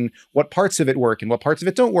works and what parts of it work and what parts of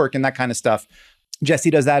it don't work and that kind of stuff.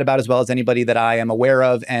 Jesse does that about as well as anybody that I am aware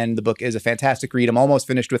of, and the book is a fantastic read. I'm almost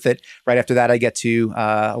finished with it. Right after that, I get to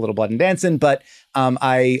a little blood and dancing, but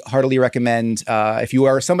I heartily recommend, if you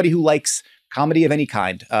are somebody who likes comedy of any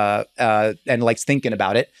kind and likes thinking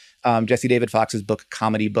about it, Jesse David Fox's book,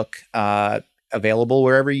 Comedy Book, available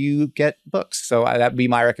wherever you get books. So that'd be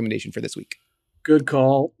my recommendation for this week. Good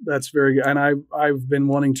call. That's very good. And I've been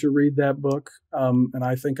wanting to read that book, and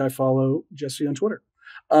I think I follow Jesse on Twitter.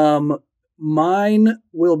 Mine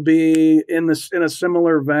will be in a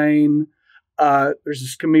similar vein. There's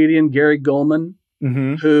this comedian, Gary Gulman,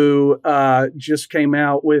 who just came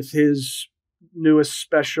out with his newest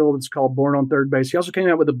special that's called Born on Third Base. He also came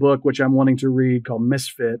out with a book, which I'm wanting to read, called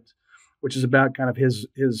Misfit, which is about kind of his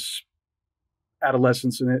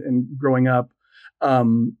adolescence and growing up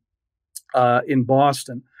in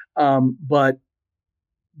Boston. But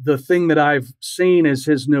the thing that I've seen is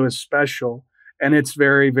his newest special, and it's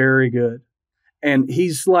very, very good. And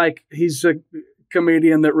he's a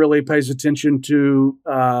comedian that really pays attention to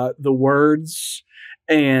the words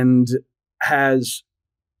and has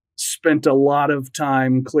spent a lot of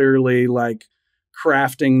time clearly like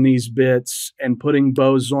crafting these bits and putting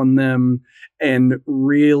bows on them and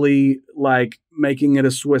really like making it a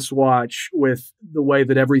Swiss watch with the way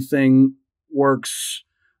that everything works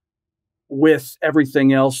with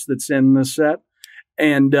everything else that's in the set.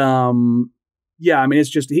 And yeah, I mean, it's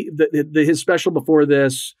just his special before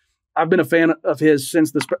this. I've been a fan of his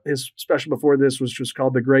since his special before this, which was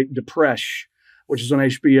called The Great Depression, which is on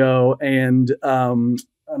HBO. And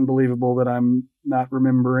unbelievable that I'm not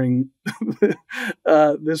remembering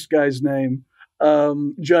this guy's name.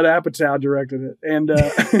 Judd Apatow directed it. And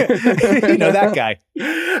you know that guy.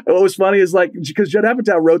 What was funny is like, because Judd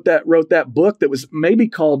Apatow wrote that book that was maybe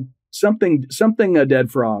called something A Dead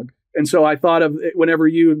Frog. And so I thought of it whenever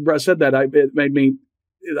you said that, it made me,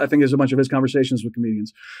 I think there's a bunch of his conversations with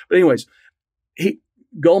comedians. But anyways,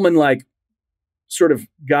 Goldman like sort of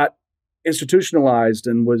got institutionalized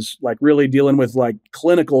and was like really dealing with like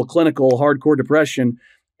clinical hardcore depression.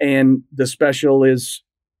 And the special is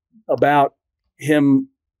about him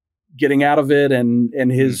getting out of it and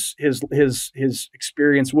his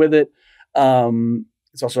experience with it.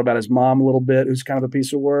 It's also about his mom a little bit, who's kind of a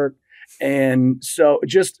piece of work. And so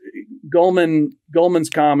just Goldman's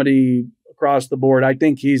comedy across the board, I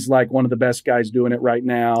think he's like one of the best guys doing it right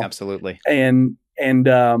now. Absolutely. And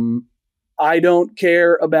I don't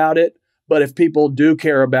care about it, but if people do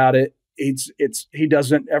care about it, he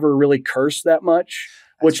doesn't ever really curse that much.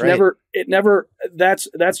 Which right.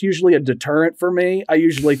 That's usually a deterrent for me. I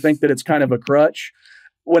usually think that it's kind of a crutch.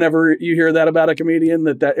 Whenever you hear that about a comedian,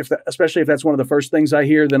 especially if that's one of the first things I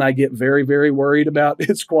hear, then I get very, very worried about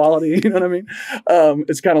its quality. You know what I mean?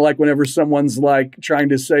 It's kind of like whenever someone's like trying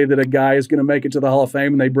to say that a guy is going to make it to the Hall of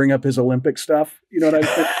Fame and they bring up his Olympic stuff. You know what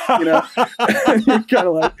I mean? You know,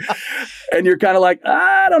 and you're kind of like,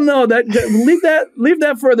 I don't know, leave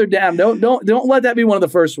that further down. Don't let that be one of the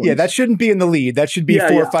first ones. Yeah, that shouldn't be in the lead. That should be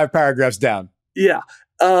 4 or 5 paragraphs down. Yeah.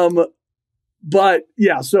 But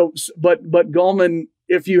Goldman,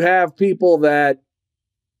 if you have people that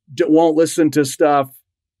won't listen to stuff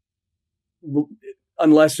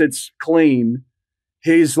unless it's clean,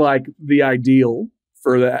 he's like the ideal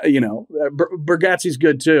for that. You know, Bergazzi's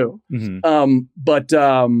good too. Mm-hmm. But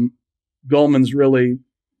Goldman's really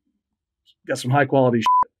got some high quality shit.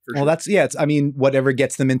 Well, it's, I mean, whatever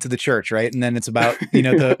gets them into the church, right? And then it's about,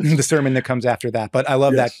 the sermon that comes after that. But I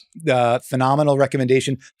love that phenomenal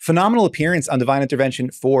recommendation, phenomenal appearance on Devine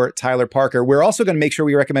Intervention for Tyler Parker. We're also going to make sure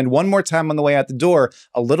we recommend one more time on the way out the door,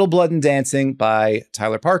 A Little Blood and Dancing by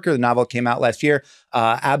Tyler Parker. The novel came out last year.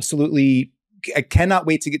 Absolutely. I cannot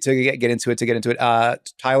wait to get into it.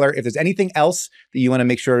 Tyler, if there's anything else that you want to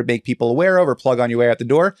make sure to make people aware of or plug on your way out the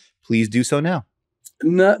door, please do so now.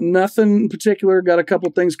 Nothing in particular. Got a couple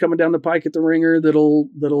things coming down the pike at the Ringer that'll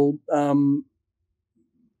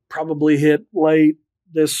probably hit late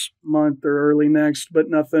this month or early next, but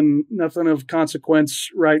nothing of consequence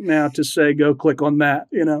right now to say go click on that,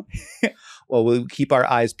 you know. Well, we'll keep our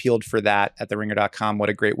eyes peeled for that at theringer.com. What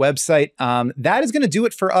a great website. That is going to do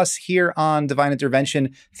it for us here on Devine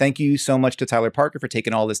Intervention. Thank you so much to Tyler Parker for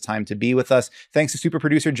taking all this time to be with us. Thanks to super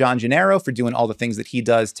producer John Gennaro for doing all the things that he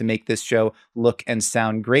does to make this show look and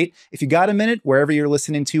sound great. If you got a minute, wherever you're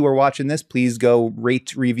listening to or watching this, please go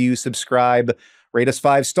rate, review, subscribe, rate us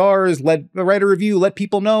 5 stars, write a review, let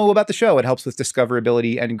people know about the show. It helps with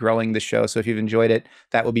discoverability and growing the show. So if you've enjoyed it,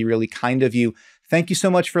 that will be really kind of you. Thank you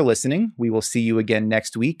so much for listening. We will see you again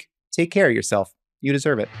next week. Take care of yourself. You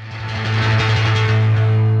deserve it.